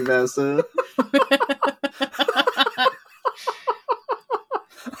copy paste.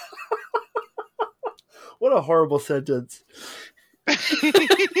 What a horrible sentence.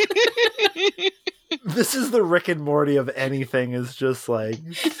 This is the Rick and Morty of anything is just like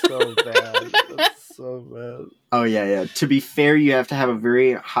so bad. That's so bad. Oh yeah. To be fair, you have to have a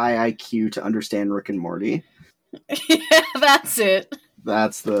very high IQ to understand Rick and Morty. Yeah, that's it.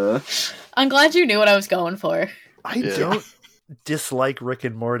 That's the... I'm glad you knew what I was going for. I don't dislike Rick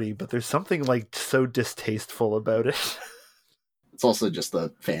and Morty, but there's something like so distasteful about it. It's also just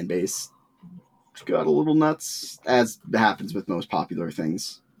the fan base got a little nuts, as happens with most popular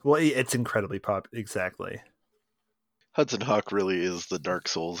things. Well, it's incredibly popular. Exactly. Hudson Hawk really is the Dark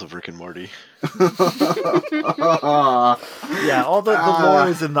Souls of Rick and Morty. Yeah, all the lore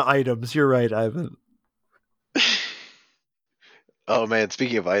is in the items. You're right, Ivan. Oh man,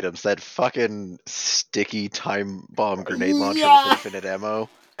 speaking of items, that fucking sticky time bomb grenade launcher with infinite ammo.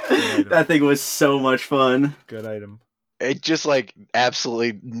 That thing was so much fun. Good item. It just like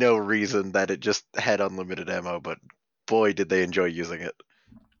absolutely no reason that it just had unlimited ammo, but boy did they enjoy using it.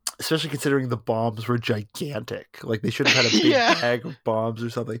 Especially considering the bombs were gigantic. Like they should have had a big bag of bombs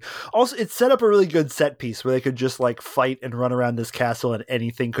or something. Also, it set up a really good set piece where they could just like fight and run around this castle and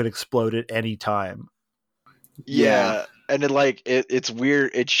anything could explode at any time. Yeah. And it's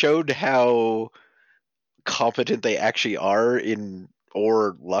weird. It showed how competent they actually are in,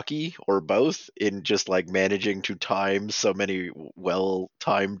 or lucky, or both, in just like managing to time so many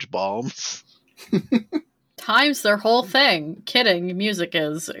well-timed bombs. Time's their whole thing. Kidding. Music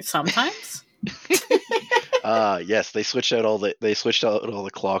is sometimes. Yes, they switched out all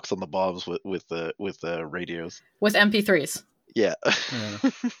the clocks on the bombs with the radios. With MP3s. Yeah.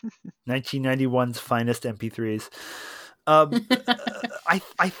 1991's finest MP3s. I think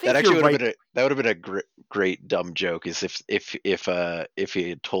that actually would have been a great dumb joke. Is if he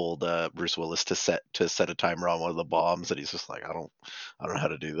had told Bruce Willis to set a timer on one of the bombs, and he's just like, I don't know how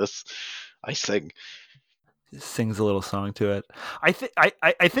to do this. I sing. Sings a little song to it. I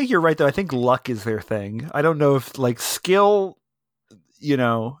think you're right though. I think luck is their thing. I don't know if like skill,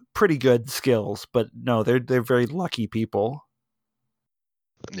 pretty good skills, but no, they're very lucky people.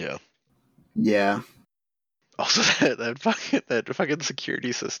 Yeah. Yeah. Also, that fucking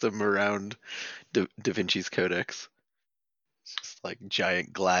security system around Da Vinci's Codex. It's just like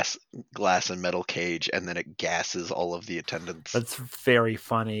giant glass and metal cage, and then it gasses all of the attendants. That's very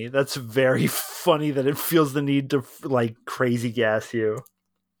funny. That's very funny that it feels the need to like crazy gas you.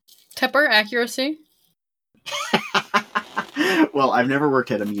 Tipper accuracy. Well, I've never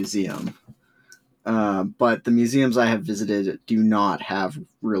worked at a museum. But the museums I have visited do not have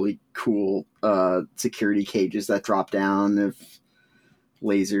really cool security cages that drop down if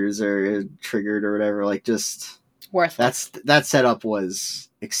lasers are triggered or whatever. Like, just worthless. That setup was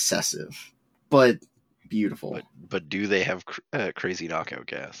excessive, but beautiful. But do they have crazy knockout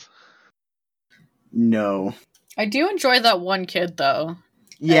gas? No. I do enjoy that one kid though.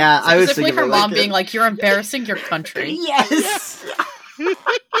 Yeah, I was thinking her mom being like, "You're embarrassing your country." Yes.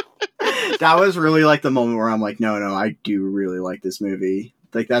 That was really like the moment where I'm like, no, I do really like this movie.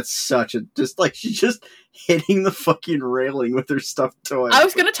 Like, that's such a, just like, she's just hitting the fucking railing with her stuffed toy. I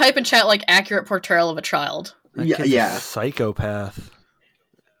was gonna type in chat like accurate portrayal of a child. Yeah. Psychopath.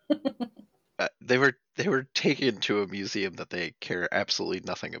 They were taken to a museum that they care absolutely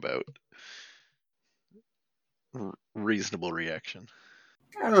nothing about. Reasonable reaction.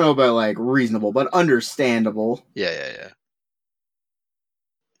 I don't know about like reasonable, but understandable. Yeah.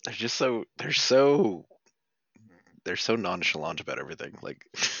 they're so nonchalant about everything. Like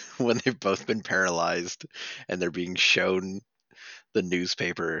when they've both been paralyzed and they're being shown the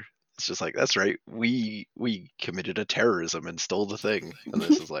newspaper, it's just like, that's right, we committed a terrorism and stole the thing. And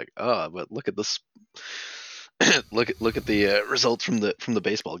this is like, but look at this. look at the results from the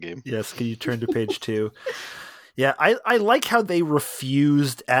baseball game. Yes, can you turn to page 2? Yeah, I like how they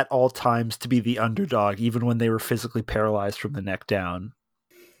refused at all times to be the underdog, even when they were physically paralyzed from the neck down.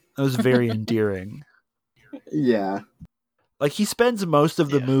 That was very endearing. Yeah. Like, he spends most of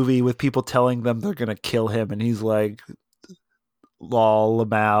the Yeah. movie with people telling them they're going to kill him, and he's like, lol,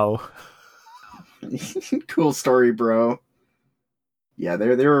 Lamau. Cool story, bro. Yeah, they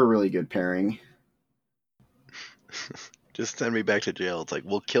were a really good pairing. Just send me back to jail. It's like,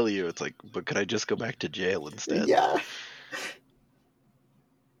 we'll kill you. It's like, but could I just go back to jail instead? Yeah.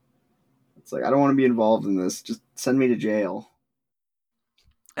 It's like, I don't want to be involved in this. Just send me to jail.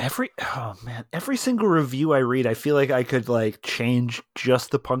 Every single review I read, I feel like I could like change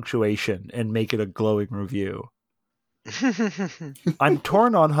just the punctuation and make it a glowing review. I'm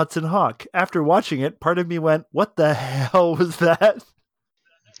torn on Hudson Hawk. After watching it, part of me went, what the hell was that?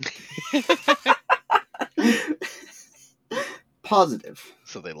 Positive.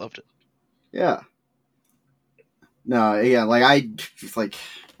 So they loved it. Yeah. No, yeah, like I don't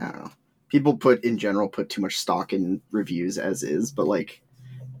know. People put too much stock in reviews as is, but like,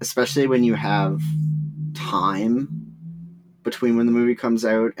 especially when you have time between when the movie comes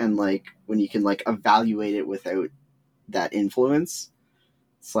out and like when you can like evaluate it without that influence,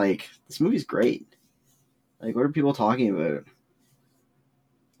 it's like, this movie's great. Like, what are people talking about?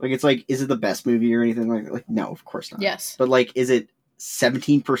 Like, it's like, is it the best movie or anything like that? Like, no, of course not. Yes. But like, is it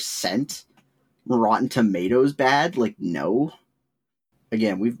 17% Rotten Tomatoes bad? Like, no.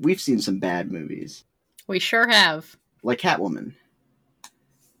 Again, we've seen some bad movies. We sure have. Like Catwoman.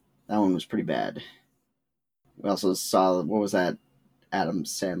 That one was pretty bad. We also saw, what was that Adam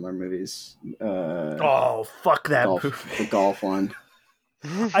Sandler movies? Oh, fuck that movie. The golf one.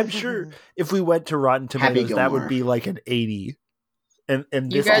 I'm sure if we went to Rotten Tomatoes, that Gilmore. would be like an 80. And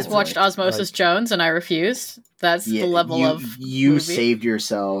You this guys is watched like, Osmosis Jones and I refused. That's the level of you movie. saved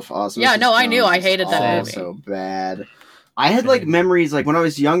yourself. Osmosis Yeah, no, I knew. Jones I hated that is movie. so bad. I had like memories, like when I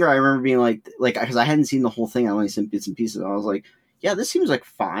was younger, I remember being like, because I hadn't seen the whole thing, I only seen bits and pieces. I was like, yeah, this seems like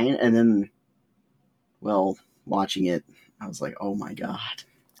fine. And then, well, watching it, I was like, oh my god.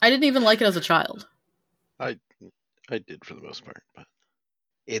 I didn't even like it as a child. I did for the most part, but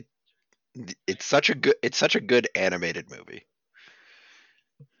it's such a good animated movie.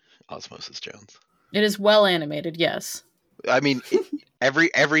 Osmosis Jones. It is well animated, yes. I mean,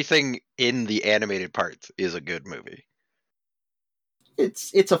 everything in the animated parts is a good movie.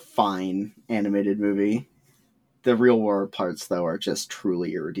 It's a fine animated movie. The real world parts, though, are just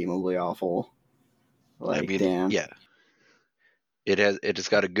truly irredeemably awful. Like, I mean, damn. yeah. It has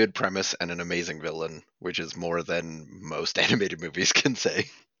got a good premise and an amazing villain, which is more than most animated movies can say.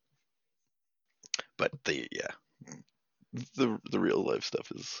 But the real life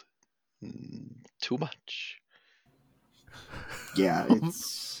stuff is too much. Yeah,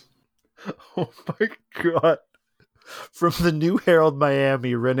 it's... Oh my god. From the New Herald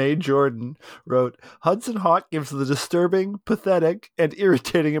Miami, Renee Jordan wrote, Hudson Hawk gives the disturbing, pathetic, and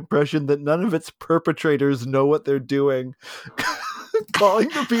irritating impression that none of its perpetrators know what they're doing. Calling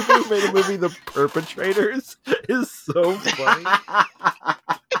the people who made a movie the perpetrators is so funny.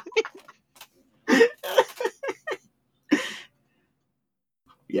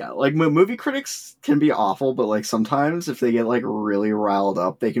 Yeah, like movie critics can be awful, but like sometimes if they get like really riled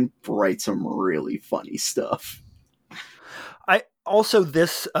up, they can write some really funny stuff. Also,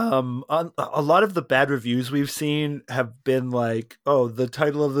 this a lot of the bad reviews we've seen have been like, oh, the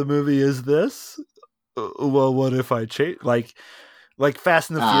title of the movie is this? Well, what if I change? Like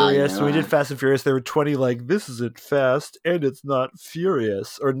Fast and the Furious. Yeah. When we did Fast and Furious, there were 20 like, this isn't fast and it's not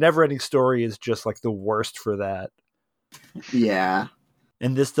furious. Or Never Ending Story is just like the worst for that. Yeah.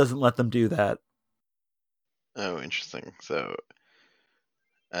 And this doesn't let them do that. Oh, interesting. So,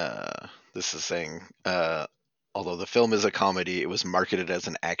 this is saying, although the film is a comedy, it was marketed as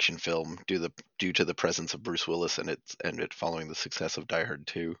an action film due to the presence of Bruce Willis in it, and it following the success of Die Hard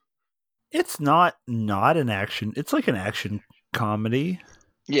 2. It's not an action. It's like an action comedy.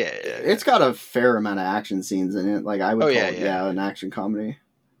 Yeah. It's got a fair amount of action scenes in it. Like, I would call it, an action comedy.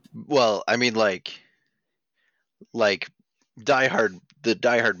 Well, I mean, like Die Hard. The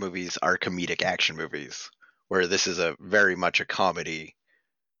Die Hard movies are comedic action movies, where this is very much a comedy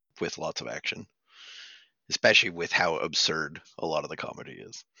with lots of action. Especially with how absurd a lot of the comedy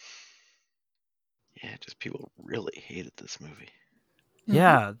is. Yeah, just people really hated this movie.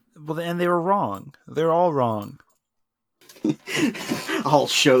 Yeah. Well, and they were wrong. They're all wrong. I'll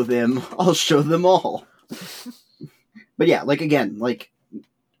show them all. But yeah, like again, like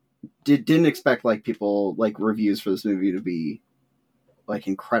didn't expect like people like reviews for this movie to be like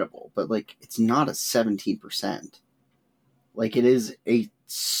incredible, but like it's not a 17%. Like it is a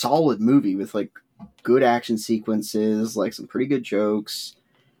solid movie with like good action sequences, like some pretty good jokes.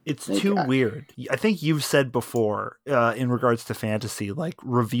 It's Like, too weird. I think you've said before, in regards to fantasy, like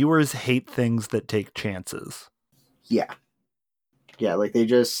reviewers hate things that take chances. Yeah, like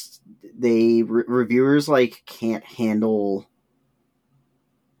reviewers like can't handle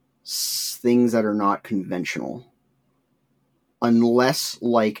things that are not conventional unless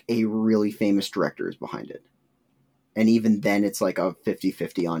like a really famous director is behind it, and even then it's like a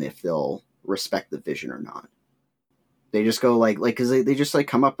 50-50 on if they'll respect the vision or not. They just go like because they just like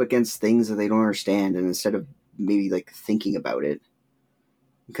come up against things that they don't understand, and instead of maybe like thinking about it,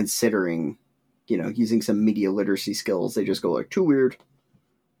 considering, using some media literacy skills, they just go like, too weird,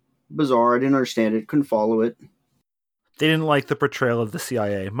 bizarre, I didn't understand it, couldn't follow it. They didn't like the portrayal of the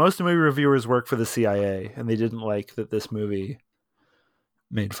CIA. Most movie reviewers work for the CIA, and they didn't like that this movie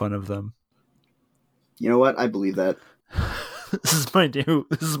made fun of them. You know what? I believe that. This is my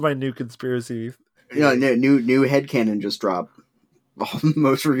new conspiracy. New headcanon just dropped.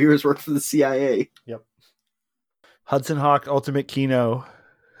 Most reviewers work for the CIA. Yep. Hudson Hawk Ultimate Kino.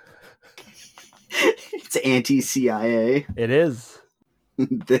 It's anti-CIA. It is.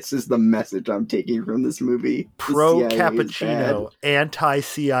 This is the message I'm taking from this movie. Pro cappuccino,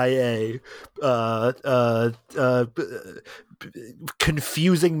 anti-CIA,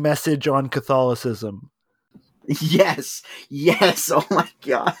 confusing message on Catholicism. Yes. Oh my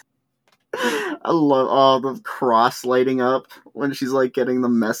god. I love all the cross lighting up when she's like getting the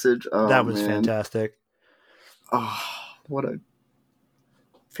message. Oh, that was fantastic. Oh, what a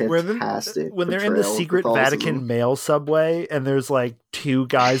fantastic when they're in the secret Vatican mail subway and there's like two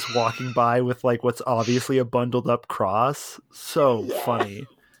guys walking by with like what's obviously a bundled up cross. So funny.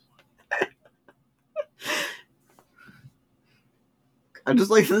 I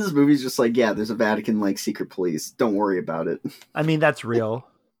just like this movie's just like, yeah, there's a Vatican like secret police. Don't worry about it. I mean, that's real.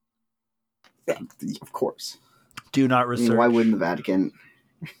 Yeah, of course. Do not research. I mean, why wouldn't the Vatican?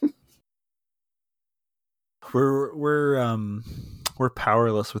 We're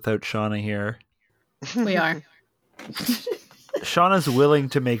powerless without Shauna here. We are. Shauna's willing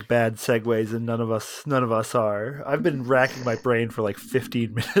to make bad segues, and none of us are. I've been racking my brain for like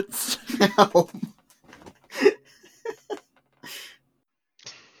 15 minutes.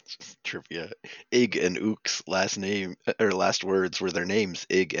 Just trivia. Ig and Ook's last words were their names,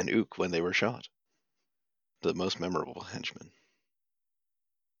 Ig and Ook, when they were shot. The most memorable henchmen.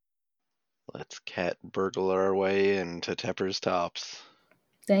 Let's cat burgle our way into Tepper's Tops.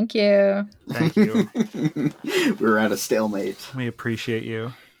 Thank you. Thank you. We're at a stalemate. We appreciate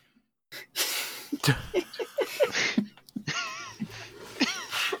you.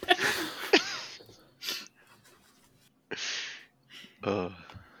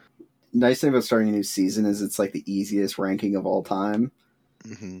 Nice thing about starting a new season is it's like the easiest ranking of all time.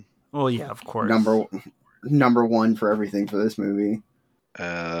 Mm-hmm. Well, yeah, of course. Number one for everything for this movie.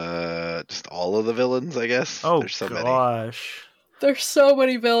 Just all of the villains, I guess. Oh, there's so gosh. There's so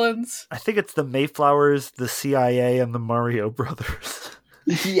many villains. I think it's the Mayflowers, the CIA, and the Mario Brothers.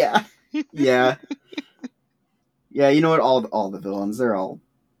 Yeah. Yeah, you know what? All the villains, they're all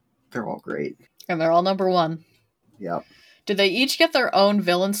great. And they're all number one. Yep. Do they each get their own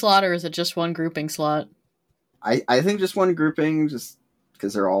villain slot, or is it just one grouping slot? I think just one grouping, just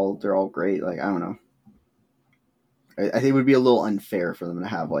because they're all great. Like, I don't know. I think it would be a little unfair for them to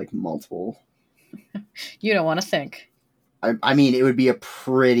have like multiple. You don't want to think. I mean, it would be a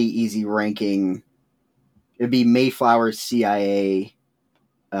pretty easy ranking. It'd be Mayflower, CIA,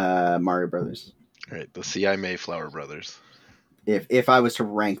 Mario Brothers. Right, the CIA Mayflower Brothers. If I was to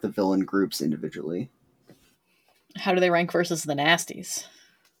rank the villain groups individually. How do they rank versus the Nasties?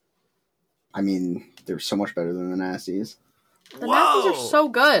 I mean, they're so much better than the Nasties. The Nasties are so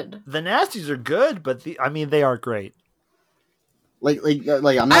good. The Nasties are good, but they are great. Like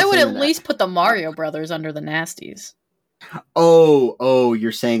I'm not. I would at least put the Mario Brothers under the Nasties. Oh,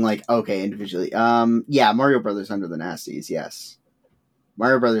 you're saying like, okay, individually. Yeah, Mario Brothers under the Nasties, yes.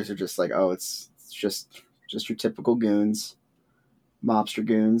 Mario Brothers are just like, it's just your typical goons. Mobster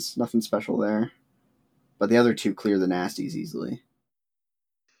goons, nothing special there. But the other two clear the Nasties easily.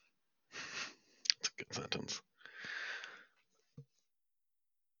 That's a good sentence.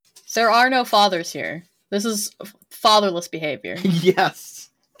 There are no fathers here. This is fatherless behavior. Yes.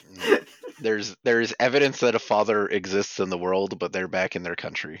 there's evidence that a father exists in the world, but they're back in their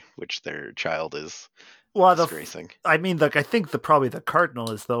country, which their child is Well, disgracing. I mean, like, I think probably the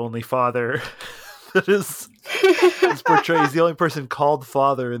cardinal is the only father that is portrayed. He's the only person called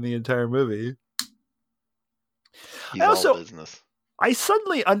father in the entire movie. He's all business. I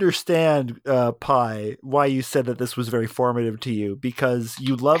suddenly understand, Pi, why you said that this was very formative to you, because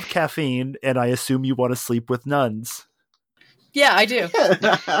you love caffeine, and I assume you want to sleep with nuns. Yeah, I do.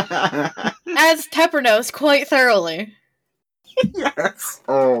 As Tepper knows quite thoroughly. Yes.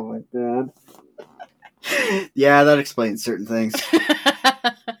 Oh my god. Yeah, that explains certain things.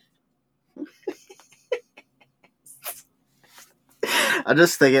 I'm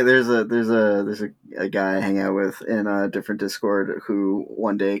just thinking there's a guy I hang out with in a different Discord who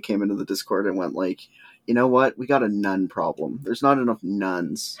one day came into the Discord and went like, you know what? We got a nun problem. There's not enough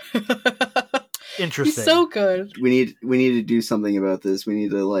nuns. Interesting. He's so good. We need to do something about this. We need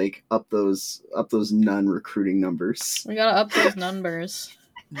to like up those nun recruiting numbers. We gotta up those numbers.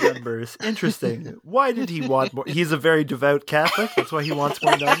 Interesting. Why did he want more? He's a very devout Catholic. That's why he wants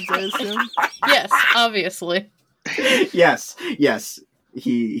more nuns, I assume. Yes, obviously. Yes.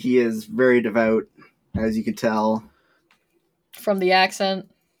 He is very devout, as you can tell. From the accent.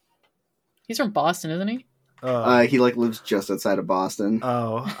 He's from Boston, isn't he? He like lives just outside of Boston.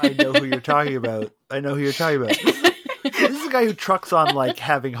 Oh, I know who you're talking about. This is a guy who trucks on like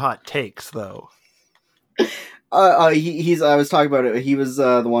having hot takes, though. He's. I was talking about it. He was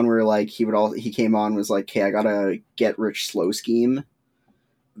the one where like he came on was like, hey, I got a get rich slow scheme.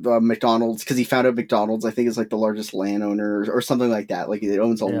 The McDonald's, because he found out McDonald's, I think, is like the largest landowner or something like that. Like it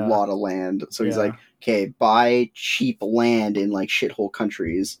owns a lot of land. So he's like, okay, buy cheap land in like shithole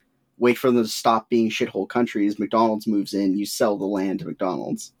countries. Wait for them to stop being shithole countries. McDonald's moves in. You sell the land to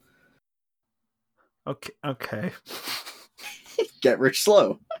McDonald's. Okay. Get rich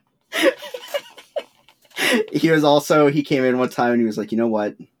slow. He came in one time and he was like, you know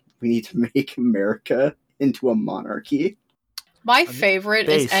what? We need to make America into a monarchy. My favorite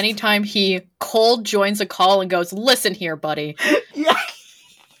is anytime he cold joins a call and goes, listen here, buddy. Yeah.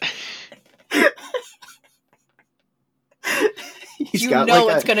 You know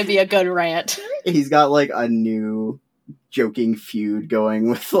it's going to be a good rant. He's got like a new joking feud going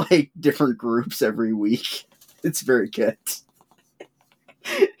with like different groups every week. It's very good.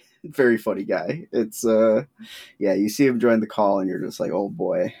 Very funny guy. It's yeah, you see him join the call and you're just like, oh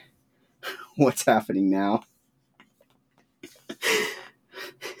boy, what's happening now?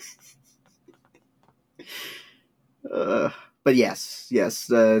 But yes.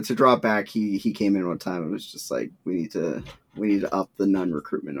 To draw back, he came in one time and was just like, we need to up the nun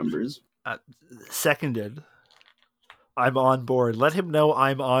recruitment numbers. Seconded. I'm on board. Let him know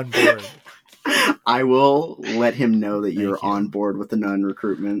I'm on board. I will let him know that you're on board with the nun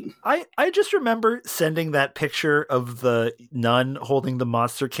recruitment. I just remember sending that picture of the nun holding the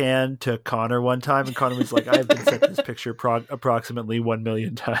monster can to Connor one time, and Connor was like, I've been sent this picture approximately 1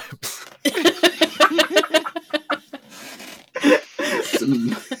 million times.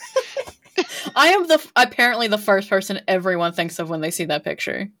 I am apparently the first person everyone thinks of when they see that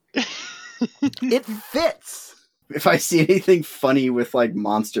picture. It fits. If I see anything funny with like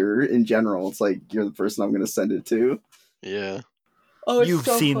monster in general, it's like you're the person I'm going to send it to. Yeah. Oh, you've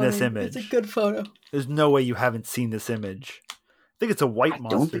seen this image. It's a good photo. There's no way you haven't seen this image. I think it's a white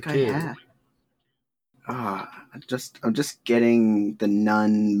monster. I don't think too. I have. I'm just getting the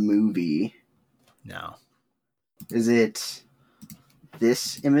Nun movie. No. Is it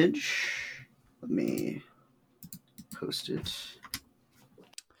this image? Let me post it.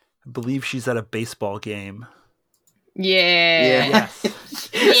 I believe she's at a baseball game. Yeah. Yes.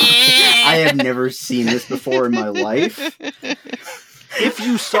 Yeah. I have never seen this before in my life. If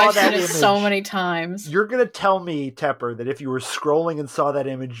you saw I've that seen image it so many times, you're gonna tell me, Tepper, that if you were scrolling and saw that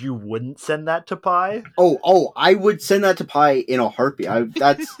image, you wouldn't send that to Pi? Oh, I would send that to Pi in a heartbeat.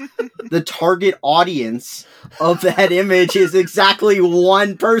 That's the target audience of that image is exactly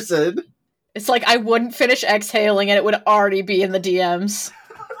one person. It's like I wouldn't finish exhaling and it would already be in the DMs.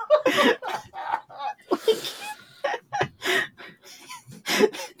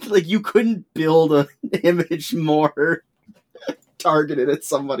 Like you couldn't build an image more targeted at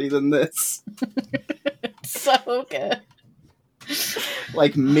somebody than this. So good.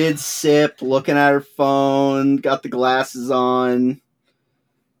 Like mid-sip, looking at her phone, got the glasses on.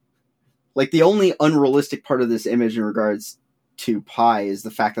 Like the only unrealistic part of this image in regards to Pi is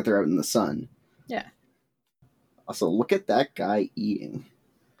the fact that they're out in the sun. Yeah. Also, look at that guy eating.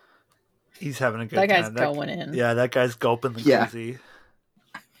 He's having a good time. That guy's going in. Yeah, that guy's gulping the crazy.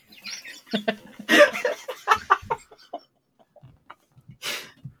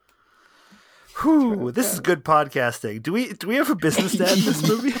 Whew, this is good podcasting. Do we have a business dad in this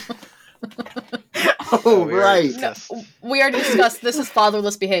movie? Oh, we already right. discussed. We already discussed this is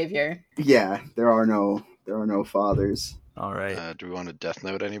fatherless behavior. Yeah, there are no fathers. All right. Do we want to death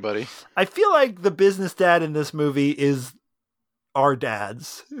note anybody? I feel like the business dad in this movie is our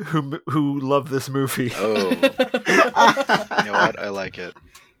dads who love this movie. Oh, you know what? I like it.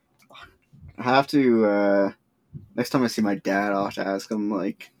 I have to, next time I see my dad, I'll have to ask him,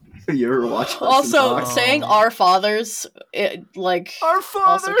 like, have you ever watched Hudson Also, Hawk? saying our fathers, like, Our also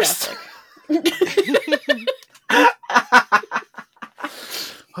fathers. Catholic.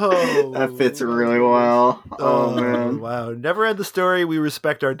 Oh, That fits really well. Oh, man. Wow. Never end the story. We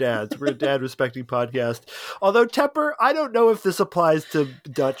respect our dads. We're a dad respecting podcast. Although, Tepper, I don't know if this applies to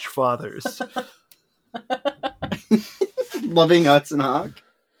Dutch fathers. Loving Hudson Hawk?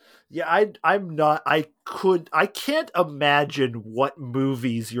 Yeah, I'm not. I can't imagine what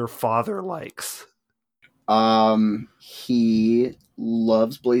movies your father likes. He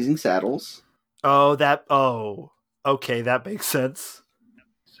loves Blazing Saddles. Oh, okay, that makes sense.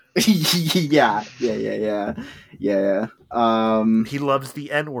 yeah. He loves the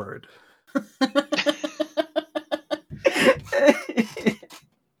N-word.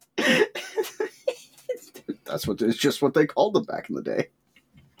 It's just what they called them back in the day.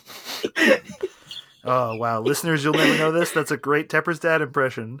 Oh, wow. Listeners, you'll never know this. That's a great Tepper's dad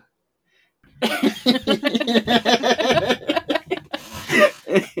impression.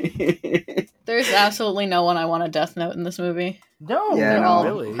 There's absolutely no one I want a death note in this movie. No, Yeah, They're no, all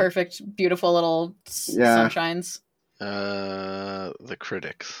really. perfect, beautiful little Yeah. sunshines. The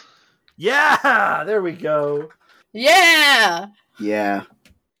critics. Yeah, there we go. Yeah! Yeah.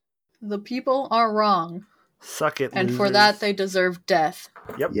 The people are wrong. Suck it, And for losers. that, they deserve death.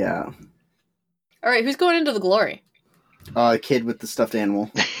 Yep. Yeah. Alright, who's going into the glory? Kid with the stuffed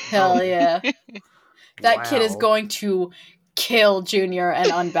animal. Hell yeah. That kid is Wow. going to kill Junior and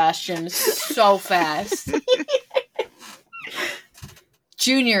Unbastion so fast.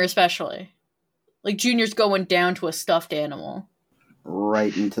 Junior especially. Like, Junior's going down to a stuffed animal.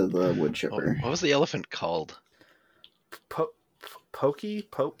 Right into the wood Oh, chipper. what was the elephant called? Pokey?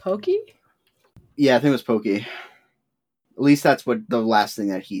 Pokey? Yeah, I think it was Pokey. At least that's what the last thing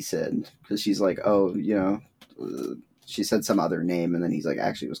that he said. Because she's like, oh, she said some other name, and then he's like,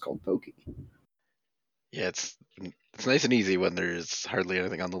 actually, it was called Pokey. Yeah, it's nice and easy when there's hardly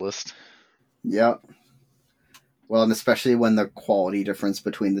anything on the list. Yep. Well, and especially when the quality difference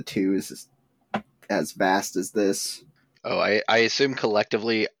between the two is as vast as this. Oh, I assume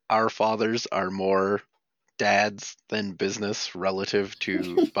collectively our fathers are more dads than business relative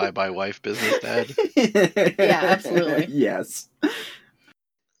to Bye Wife business dad. Yeah, absolutely. Yes.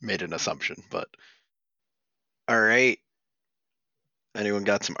 Made an assumption, but all right. Anyone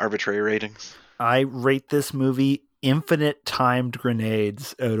got some arbitrary ratings? I rate this movie infinite timed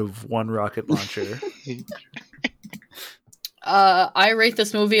grenades out of one rocket launcher. I rate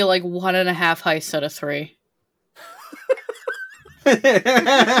this movie like 1.5 heists out of 3.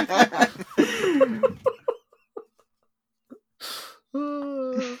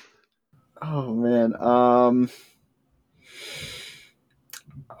 Oh man.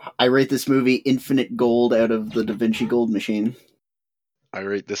 I rate this movie infinite gold out of the Da Vinci Gold Machine. I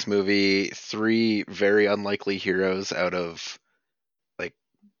rate this movie 3 very unlikely heroes out of like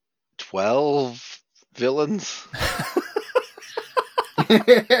 12 villains.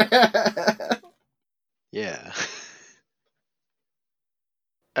 Yeah.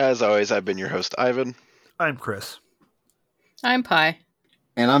 As always, I've been your host, Ivan. I'm Chris. I'm Pie.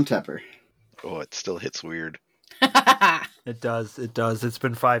 And I'm Tepper. Oh, it still hits weird. It does. It's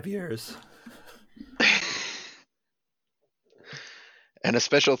been 5 years. And a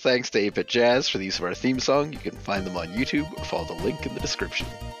special thanks to 8-Bit Jazz for the use of our theme song. You can find them on YouTube or follow the link in the description.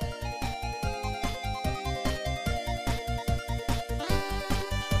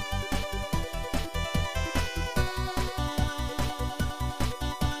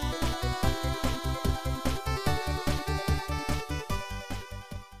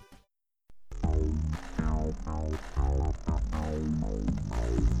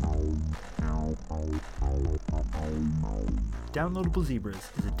 Downloadable Zebras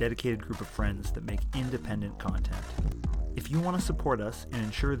is a dedicated group of friends that make independent content. If you want to support us and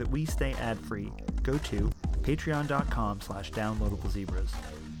ensure that we stay ad-free, go to patreon.com/downloadablezebras.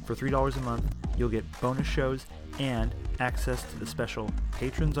 For $3 a month, you'll get bonus shows and access to the special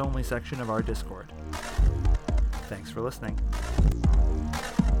patrons-only section of our Discord. Thanks for listening.